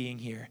just being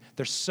here.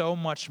 There's so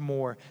much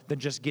more than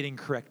just getting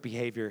correct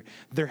behavior.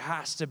 There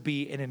has to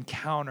be an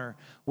encounter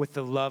with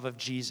the love of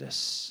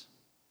Jesus.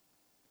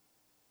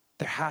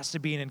 There has to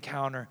be an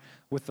encounter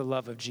with the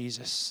love of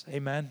Jesus.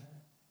 Amen.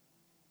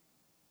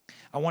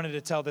 I wanted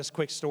to tell this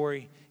quick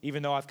story,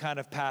 even though I've kind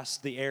of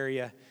passed the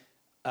area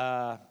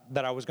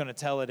that I was going to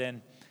tell it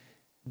in,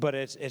 but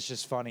it's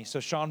just funny. So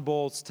Sean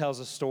Bowles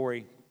tells a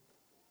story.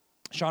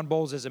 Sean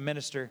Bowles is a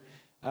minister.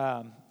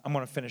 I'm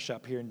going to finish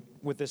up here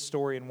with this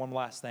story and one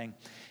last thing.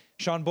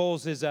 Sean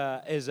Bowles is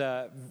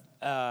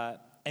a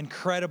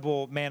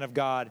incredible man of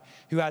God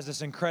who has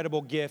this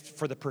incredible gift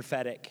for the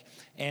prophetic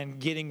and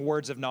getting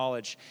words of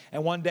knowledge.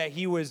 And one day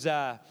he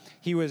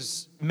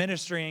was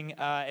ministering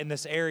in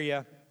this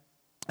area,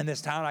 in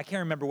this town. I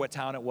can't remember what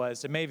town it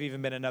was. It may have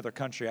even been another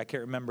country. I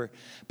can't remember.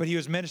 But he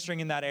was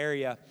ministering in that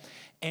area,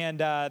 and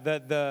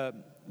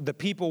the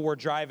people were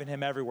driving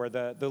him everywhere.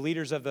 The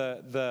leaders of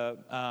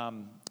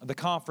the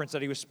conference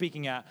that he was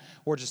speaking at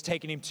were just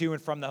taking him to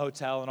and from the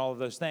hotel and all of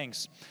those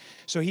things.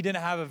 So he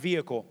didn't have a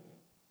vehicle.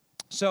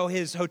 So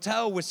his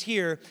hotel was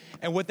here,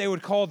 and what they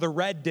would call the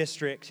Red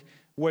District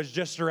was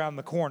just around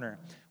the corner,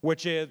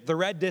 which is the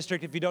Red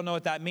District. If you don't know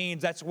what that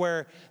means, that's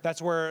where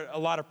a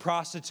lot of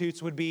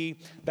prostitutes would be.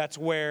 That's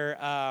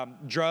where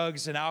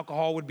drugs and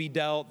alcohol would be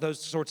dealt,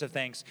 those sorts of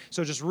things.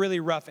 So just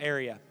really rough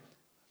area.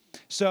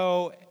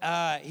 So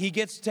he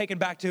gets taken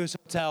back to his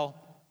hotel,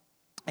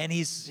 and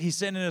he's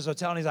sitting in his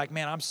hotel, and he's like,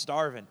 man, I'm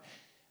starving.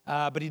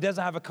 But he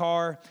doesn't have a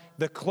car.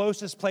 The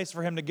closest place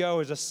for him to go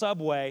is a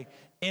Subway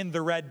in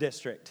the Red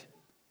District.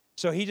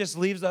 So he just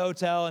leaves the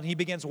hotel, and he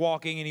begins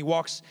walking, and he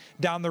walks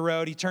down the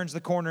road. He turns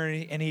the corner,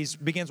 and he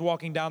begins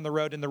walking down the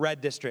road in the Red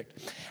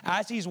District.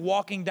 As he's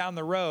walking down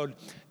the road,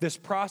 this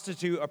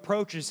prostitute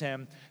approaches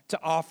him to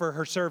offer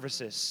her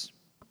services.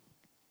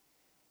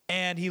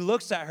 And he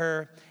looks at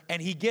her,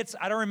 and he gets,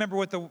 I don't remember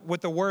what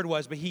the word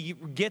was, but he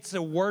gets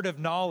a word of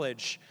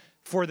knowledge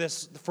for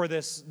this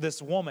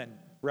woman,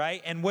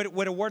 right? And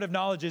what a word of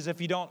knowledge is, if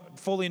you don't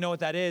fully know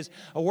what that is,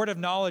 a word of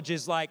knowledge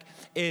is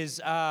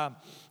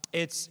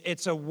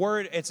it's a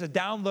word, it's a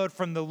download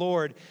from the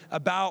Lord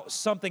about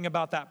something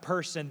about that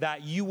person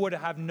that you would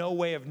have no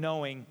way of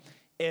knowing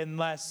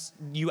unless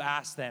you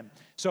ask them.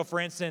 So for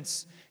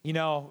instance,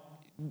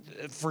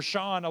 for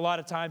Sean, a lot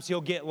of times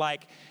he'll get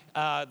like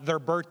their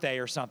birthday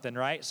or something,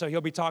 right? So he'll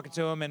be talking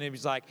to him, and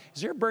he's like,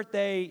 is your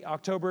birthday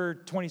October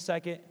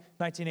 22nd,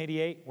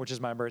 1988, which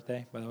is my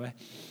birthday, by the way.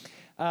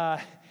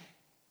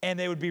 And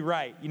they would be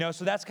right,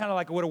 So that's kind of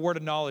like what a word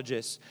of knowledge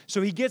is.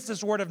 So he gets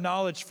this word of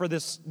knowledge for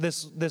this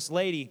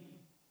lady,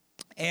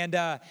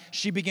 and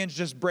she begins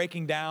just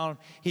breaking down.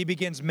 He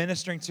begins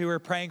ministering to her,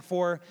 praying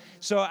for her.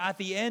 So at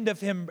the end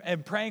of him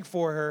and praying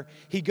for her,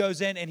 he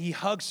goes in and he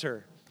hugs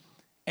her.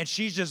 And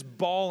she's just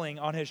bawling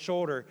on his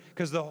shoulder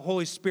because the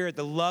Holy Spirit,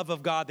 the love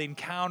of God, the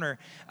encounter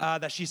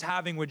that she's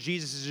having with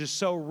Jesus is just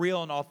so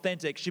real and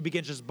authentic. She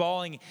begins just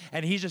bawling,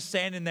 and he's just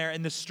standing there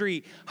in the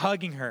street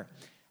hugging her.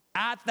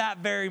 At that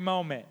very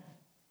moment,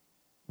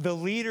 the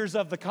leaders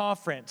of the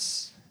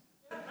conference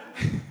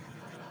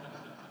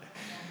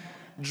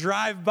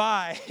drive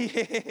by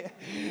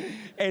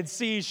and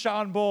see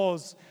Sean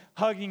Bowles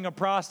hugging a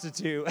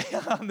prostitute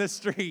on the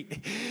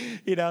street,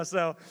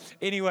 So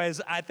anyways,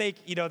 I think,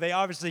 they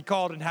obviously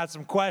called and had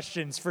some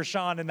questions for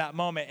Sean in that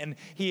moment, and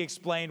he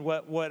explained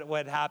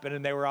what happened,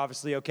 and they were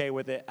obviously okay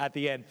with it at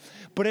the end.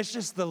 But it's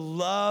just the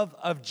love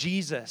of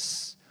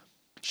Jesus.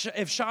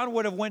 If Sean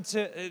would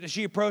have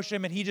she approached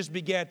him and he just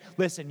began,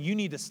 listen, you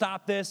need to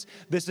stop this.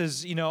 This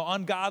is,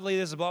 ungodly.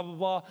 This is blah, blah,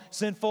 blah,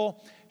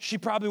 sinful. She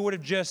probably would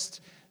have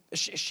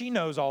she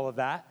knows all of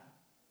that,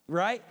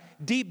 right?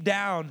 Deep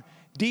down,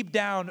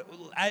 the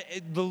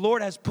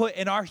Lord has put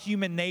in our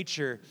human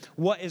nature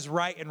what is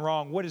right and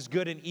wrong, what is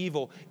good and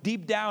evil.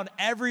 Deep down,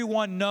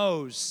 everyone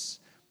knows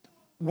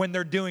when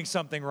they're doing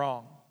something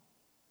wrong.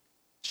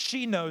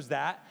 She knows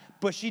that,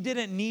 but she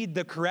didn't need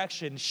the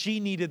correction.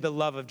 She needed the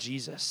love of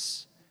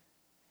Jesus.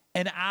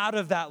 And out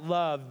of that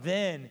love,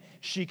 then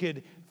she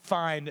could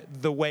find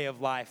the way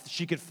of life.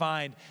 She could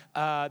find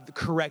the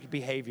correct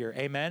behavior.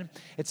 Amen?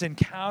 It's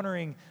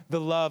encountering the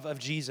love of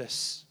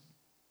Jesus.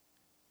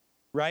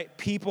 Right?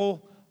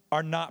 People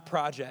are not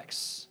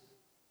projects.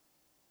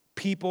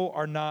 People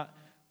are not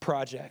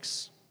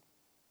projects.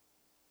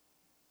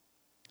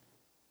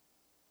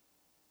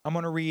 I'm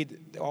going to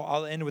read,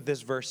 I'll end with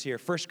this verse here.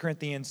 1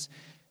 Corinthians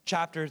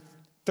chapter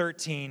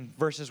 13,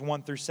 verses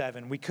 1 through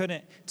 7. We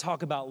couldn't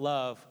talk about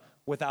love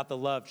without the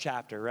love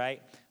chapter,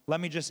 right? Let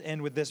me just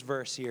end with this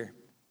verse here.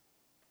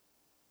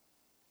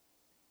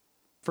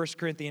 1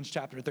 Corinthians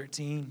chapter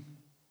 13.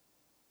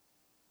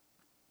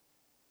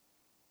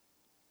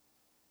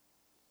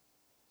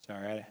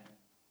 Sorry.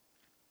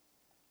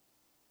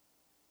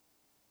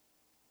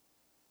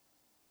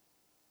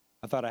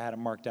 I thought I had it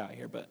marked out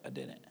here, but I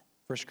didn't.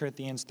 1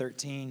 Corinthians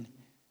 13,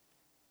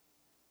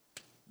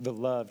 the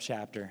love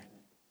chapter,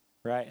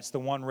 right? It's the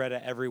one read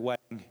at every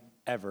wedding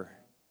ever.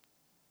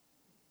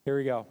 Here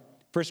we go.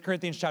 1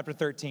 Corinthians chapter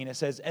 13, it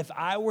says, if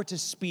I were to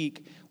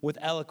speak with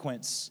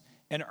eloquence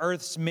in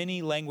earth's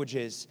many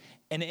languages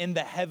and in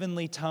the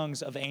heavenly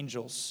tongues of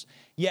angels,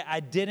 yet I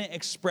didn't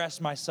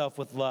express myself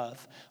with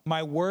love,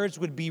 my words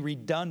would be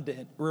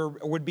redundant, or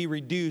would be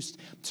reduced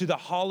to the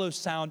hollow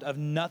sound of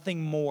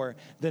nothing more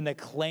than a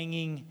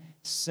clanging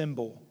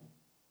cymbal.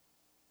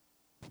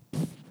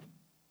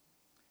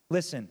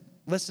 Listen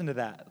to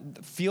that.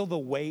 Feel the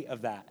weight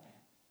of that.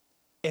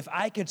 If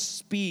I could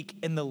speak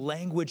in the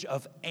language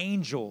of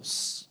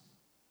angels,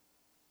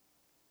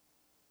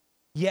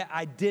 yet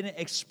I didn't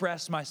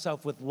express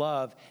myself with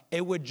love,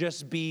 it would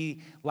just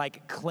be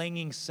like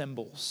clanging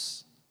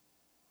cymbals.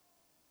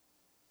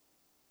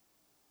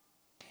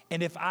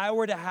 And if I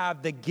were to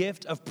have the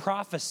gift of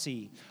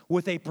prophecy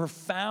with a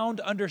profound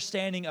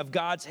understanding of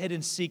God's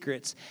hidden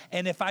secrets,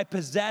 and if I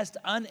possessed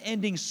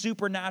unending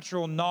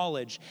supernatural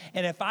knowledge,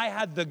 and if I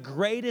had the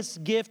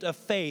greatest gift of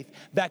faith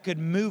that could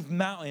move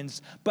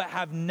mountains, but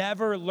have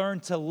never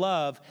learned to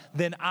love,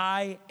 then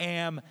I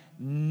am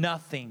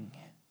nothing.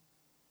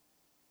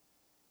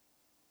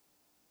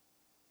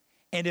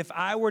 And if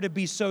I were to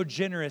be so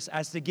generous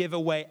as to give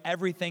away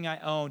everything I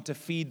own to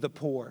feed the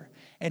poor,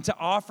 and to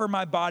offer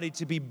my body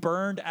to be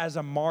burned as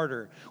a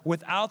martyr,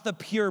 without the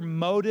pure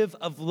motive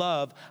of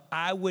love,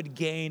 I would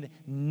gain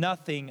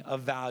nothing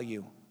of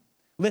value.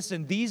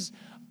 Listen, these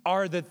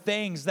are the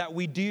things that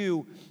we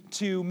do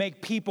to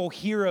make people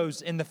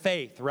heroes in the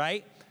faith,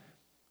 right?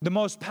 The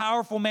most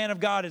powerful man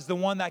of God is the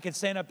one that can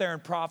stand up there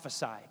and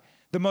prophesy.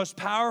 The most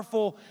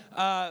powerful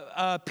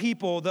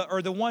people,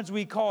 or the ones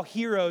we call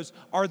heroes,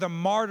 are the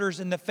martyrs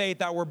in the faith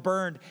that were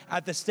burned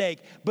at the stake.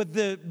 But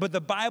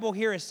the Bible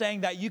here is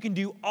saying that you can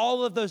do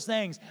all of those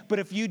things, but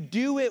if you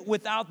do it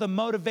without the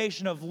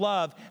motivation of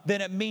love,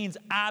 then it means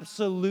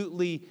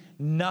absolutely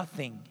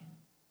nothing.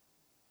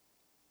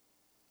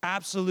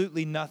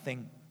 Absolutely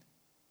nothing.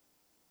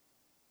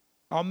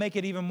 I'll make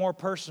it even more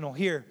personal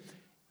here.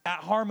 At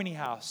Harmony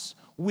House,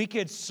 we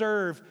could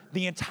serve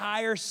the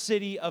entire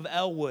city of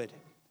Elwood.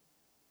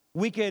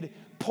 We could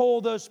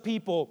pull those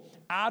people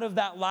out of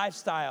that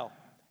lifestyle,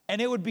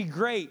 and it would be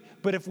great.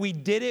 But if we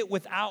did it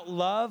without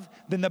love,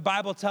 then the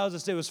Bible tells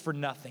us it was for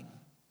nothing.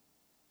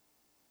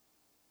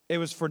 It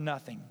was for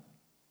nothing.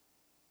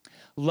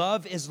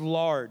 Love is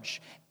large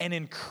and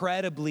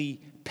incredibly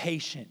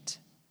patient.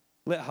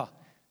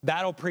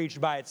 That'll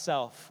preach by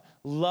itself.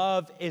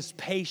 Love is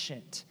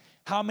patient.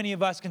 How many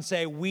of us can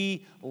say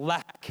we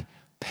lack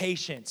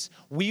patience?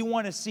 We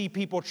want to see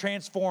people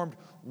transformed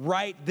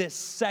right this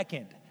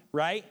second.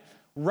 Right?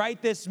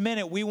 Right this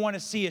minute, we want to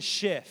see a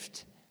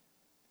shift.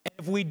 And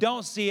if we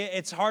don't see it,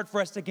 it's hard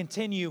for us to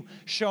continue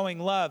showing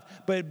love.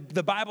 But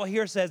the Bible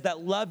here says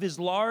that love is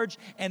large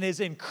and is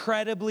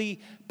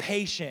incredibly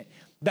patient.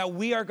 That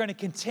we are going to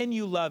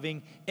continue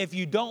loving if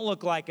you don't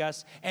look like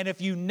us, and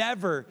if you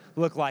never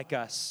look like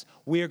us,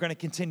 we are going to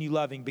continue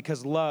loving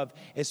because love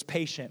is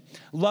patient.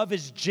 Love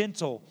is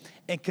gentle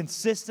and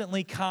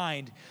consistently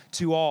kind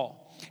to all.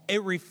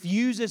 It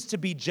refuses to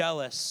be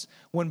jealous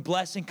when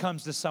blessing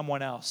comes to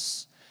someone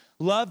else.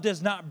 Love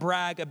does not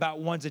brag about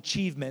one's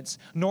achievements,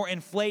 nor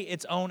inflate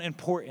its own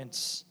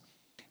importance.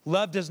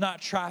 Love does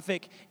not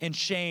traffic in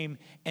shame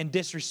and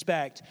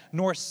disrespect,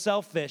 nor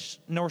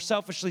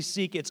selfishly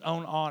seek its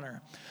own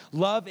honor.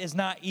 Love is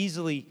not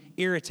easily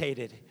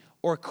irritated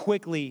or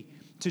quickly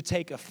to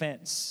take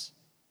offense.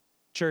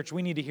 Church,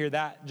 we need to hear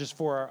that just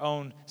for our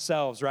own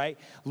selves, right?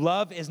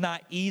 Love is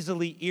not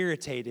easily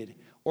irritated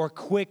or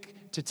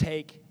quick to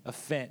take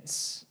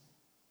offense.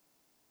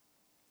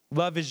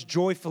 Love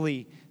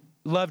joyfully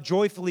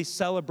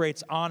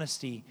celebrates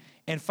honesty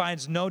and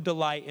finds no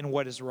delight in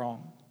what is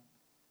wrong.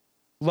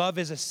 Love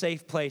is a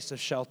safe place of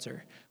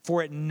shelter,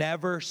 for it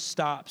never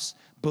stops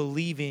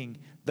believing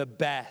the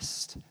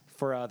best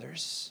for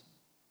others.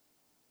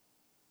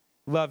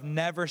 Love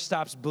never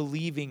stops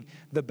believing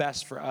the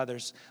best for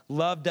others.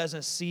 Love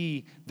doesn't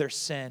see their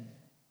sin.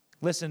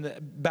 Listen,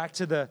 back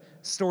to the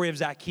story of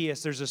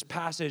Zacchaeus, there's this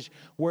passage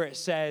where it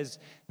says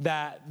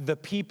that the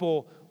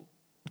people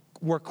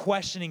were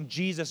questioning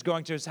Jesus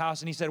going to his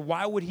house, and he said,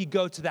 why would he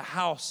go to the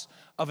house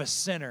of a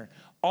sinner?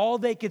 All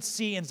they could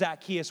see in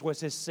Zacchaeus was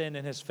his sin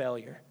and his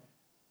failure.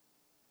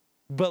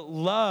 But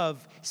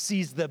love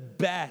sees the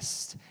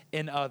best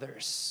in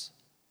others.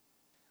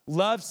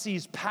 Love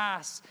sees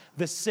past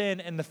the sin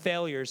and the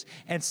failures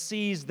and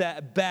sees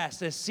the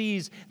best. It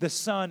sees the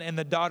son and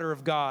the daughter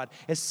of God.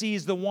 It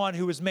sees the one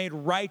who was made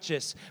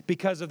righteous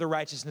because of the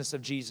righteousness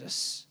of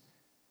Jesus.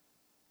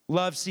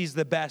 Love sees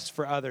the best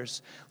for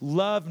others.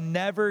 Love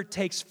never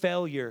takes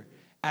failure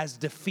as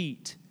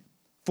defeat,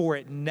 for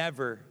it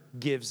never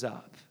gives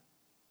up.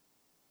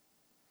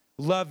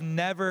 Love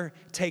never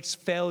takes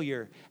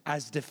failure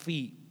as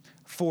defeat,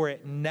 for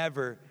it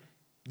never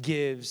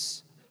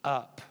gives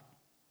up.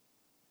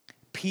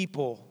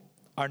 People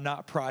are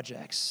not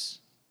projects.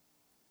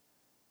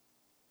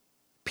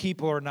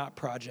 People are not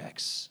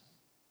projects.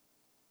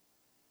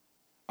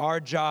 Our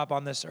job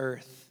on this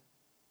earth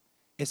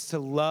is to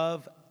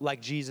love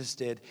like Jesus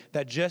did.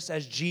 That just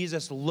as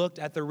Jesus looked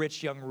at the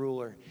rich young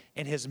ruler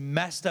and his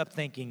messed up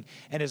thinking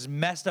and his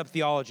messed up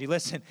theology.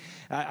 Listen,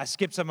 I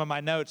skipped some of my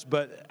notes,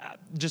 but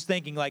just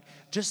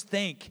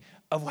think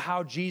of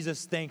how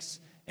Jesus thinks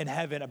in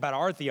heaven about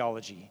our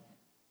theology,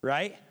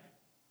 right?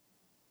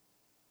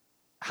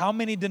 How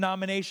many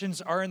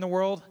denominations are in the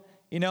world?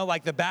 You know,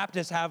 like the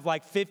Baptists have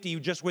like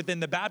 50 just within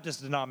the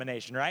Baptist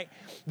denomination, right?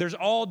 There's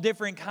all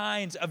different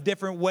kinds of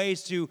different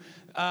ways to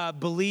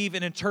believe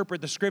and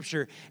interpret the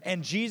scripture.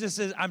 And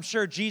I'm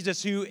sure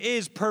Jesus, who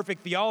is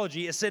perfect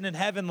theology, is sitting in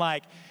heaven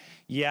like,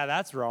 yeah,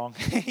 that's wrong.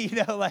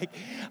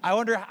 I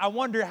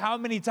wonder how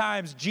many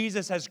times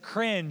Jesus has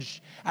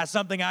cringed at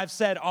something I've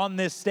said on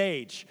this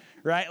stage,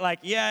 right? Like,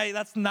 yeah,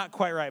 that's not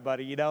quite right,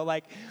 buddy,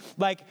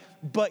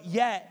 but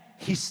yet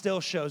he still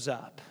shows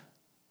up.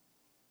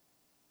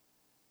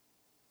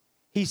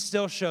 He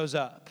still shows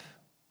up.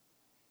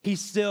 He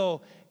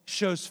still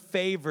shows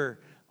favor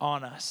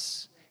on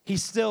us. He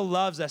still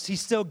loves us. He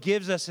still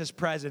gives us his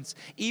presence.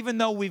 Even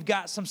though we've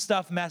got some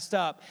stuff messed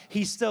up,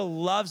 he still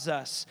loves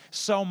us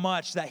so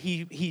much that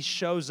he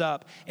shows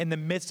up in the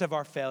midst of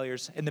our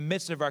failures, in the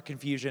midst of our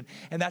confusion.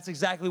 And that's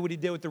exactly what he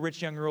did with the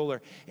rich young ruler.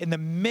 In the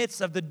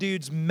midst of the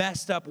dude's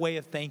messed up way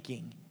of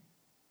thinking,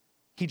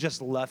 he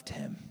just loved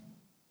him.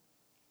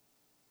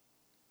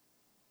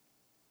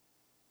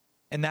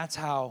 And that's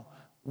how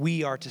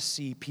we are to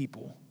see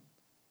people.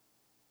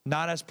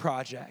 Not as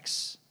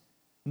projects,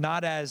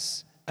 not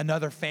as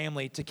another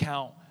family to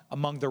count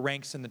among the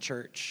ranks in the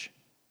church,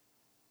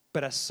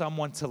 but as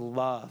someone to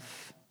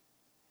love,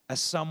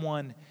 as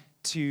someone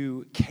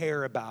to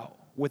care about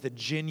with a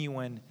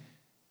genuine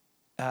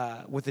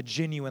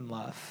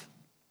love.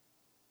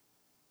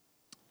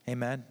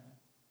 Amen.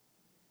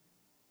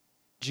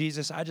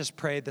 Jesus, I just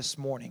pray this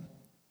morning,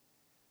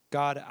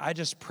 God, I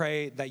just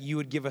pray that you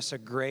would give us a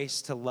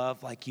grace to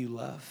love like you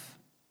love.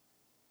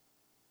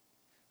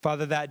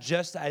 Father, that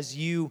just as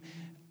you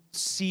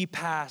see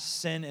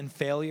past sin and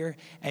failure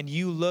and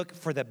you look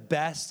for the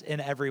best in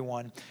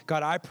everyone,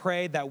 God, I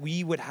pray that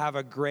we would have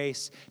a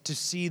grace to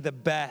see the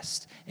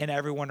best in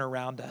everyone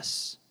around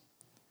us.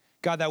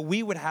 God, that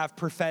we would have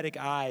prophetic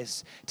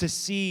eyes to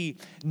see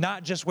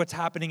not just what's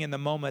happening in the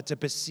moment,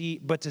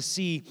 but to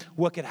see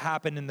what could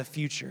happen in the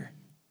future.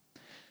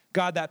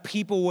 God, that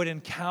people would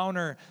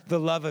encounter the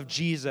love of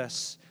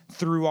Jesus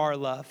through our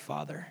love,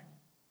 Father.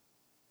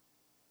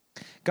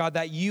 God,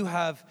 that you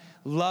have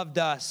loved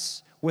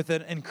us with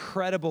an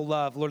incredible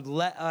love. Lord,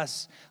 let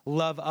us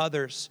love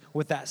others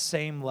with that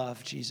same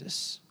love,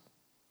 Jesus.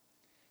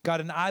 God,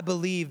 and I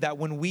believe that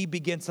when we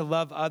begin to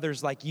love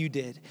others like you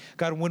did,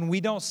 God, when we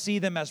don't see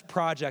them as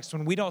projects,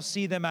 when we don't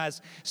see them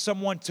as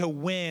someone to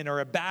win or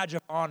a badge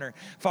of honor,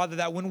 Father,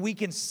 that when we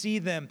can see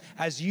them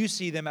as you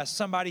see them, as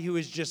somebody who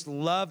is just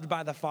loved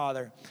by the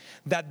Father,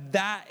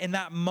 that in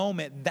that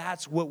moment,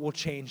 that's what will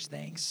change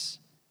things.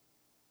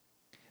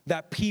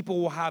 That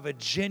people will have a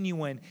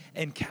genuine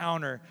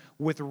encounter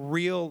with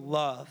real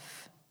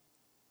love,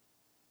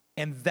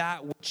 and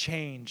that will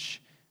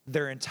change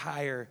their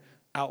entire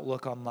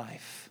outlook on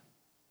life.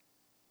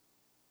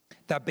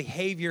 That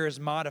behavior is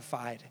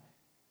modified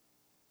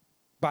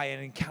by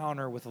an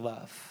encounter with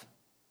love.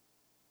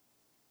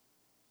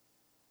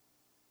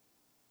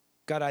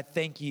 God, I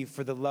thank you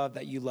for the love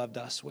that you loved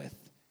us with.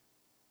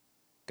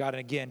 God,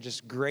 and again,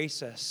 just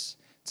grace us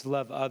to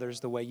love others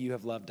the way you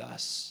have loved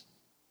us.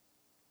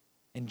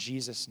 In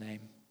Jesus'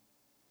 name,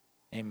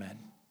 amen.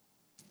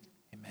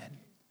 Amen.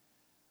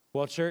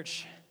 Well,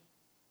 church,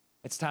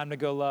 it's time to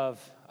go love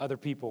other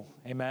people.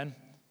 Amen.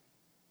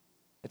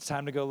 It's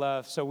time to go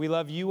love. So we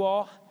love you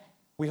all.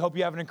 We hope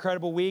you have an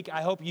incredible week.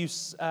 I hope you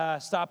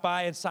stop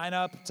by and sign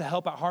up to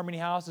help at Harmony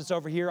House. It's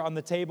over here on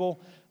the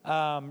table,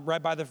 right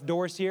by the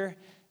doors here.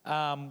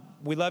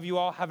 We love you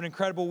all. Have an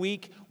incredible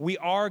week. We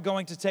are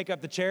going to take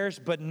up the chairs,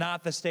 but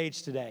not the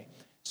stage today.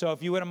 So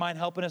if you wouldn't mind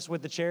helping us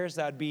with the chairs,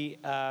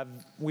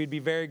 we'd be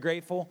very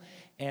grateful.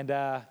 And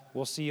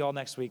we'll see you all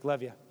next week.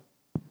 Love you.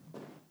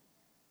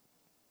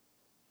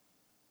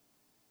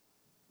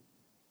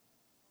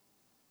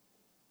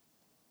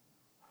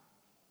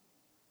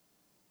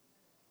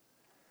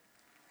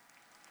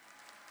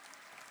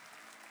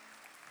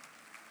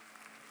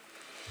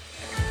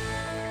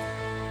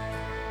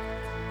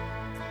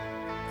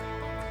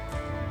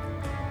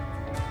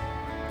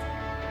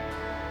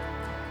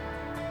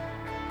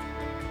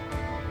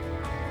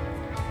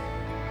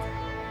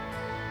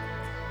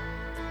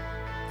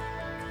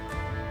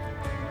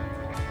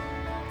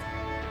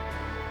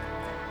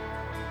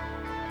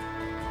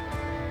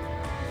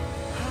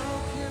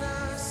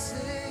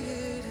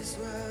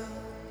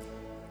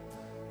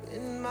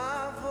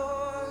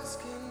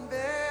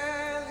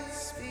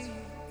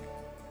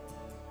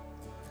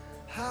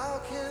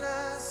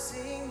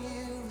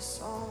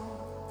 song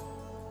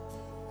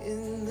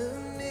in the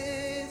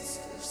midst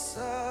of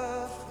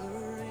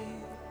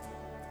suffering.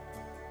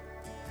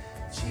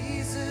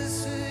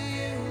 Jesus, will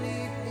you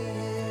meet me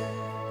here?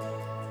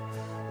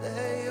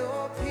 Let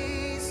your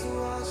peace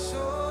wash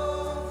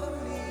over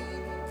me.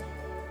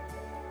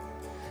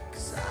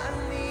 'Cause I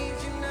need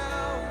you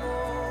now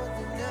more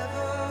than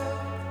ever.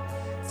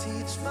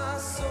 Teach my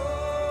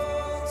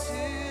soul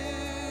to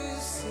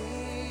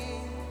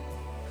sing.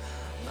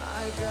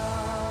 My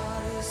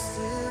God is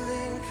still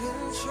in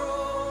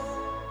control,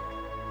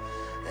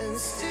 and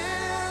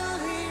still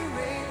he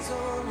reigns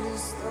on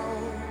his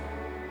throne.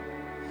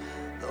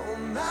 Though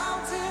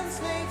mountains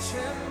may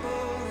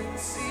tremble and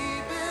sea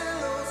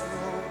billows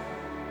roll,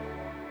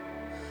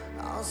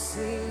 I'll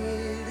sing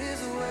it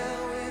is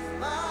well with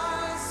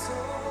my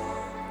soul.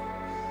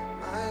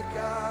 My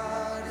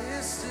God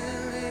is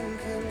still in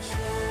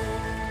control.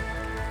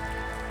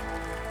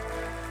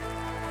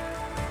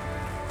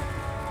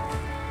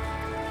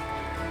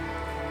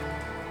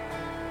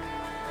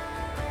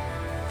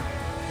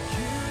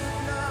 You've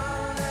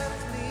not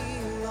left me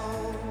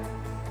alone.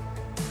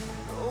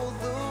 Though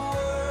the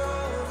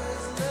world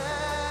has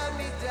let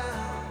me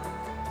down,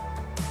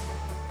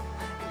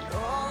 and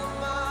all of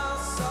my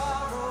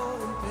sorrow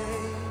and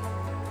pain,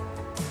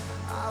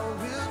 I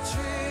will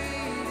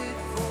trade it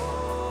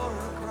for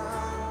a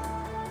crown.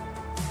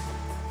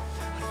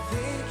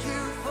 Thank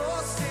you for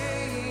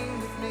staying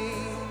with me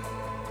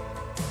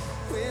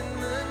when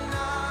the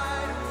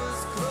night was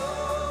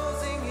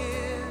closing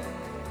in.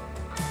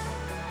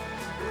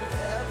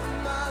 Whatever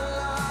my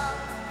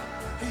life,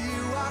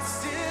 you are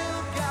still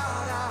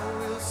God. I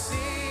will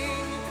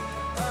sing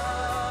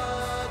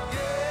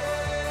again.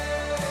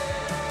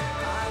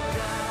 My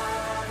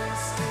God is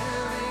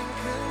still in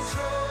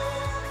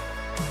control,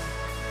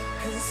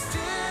 and still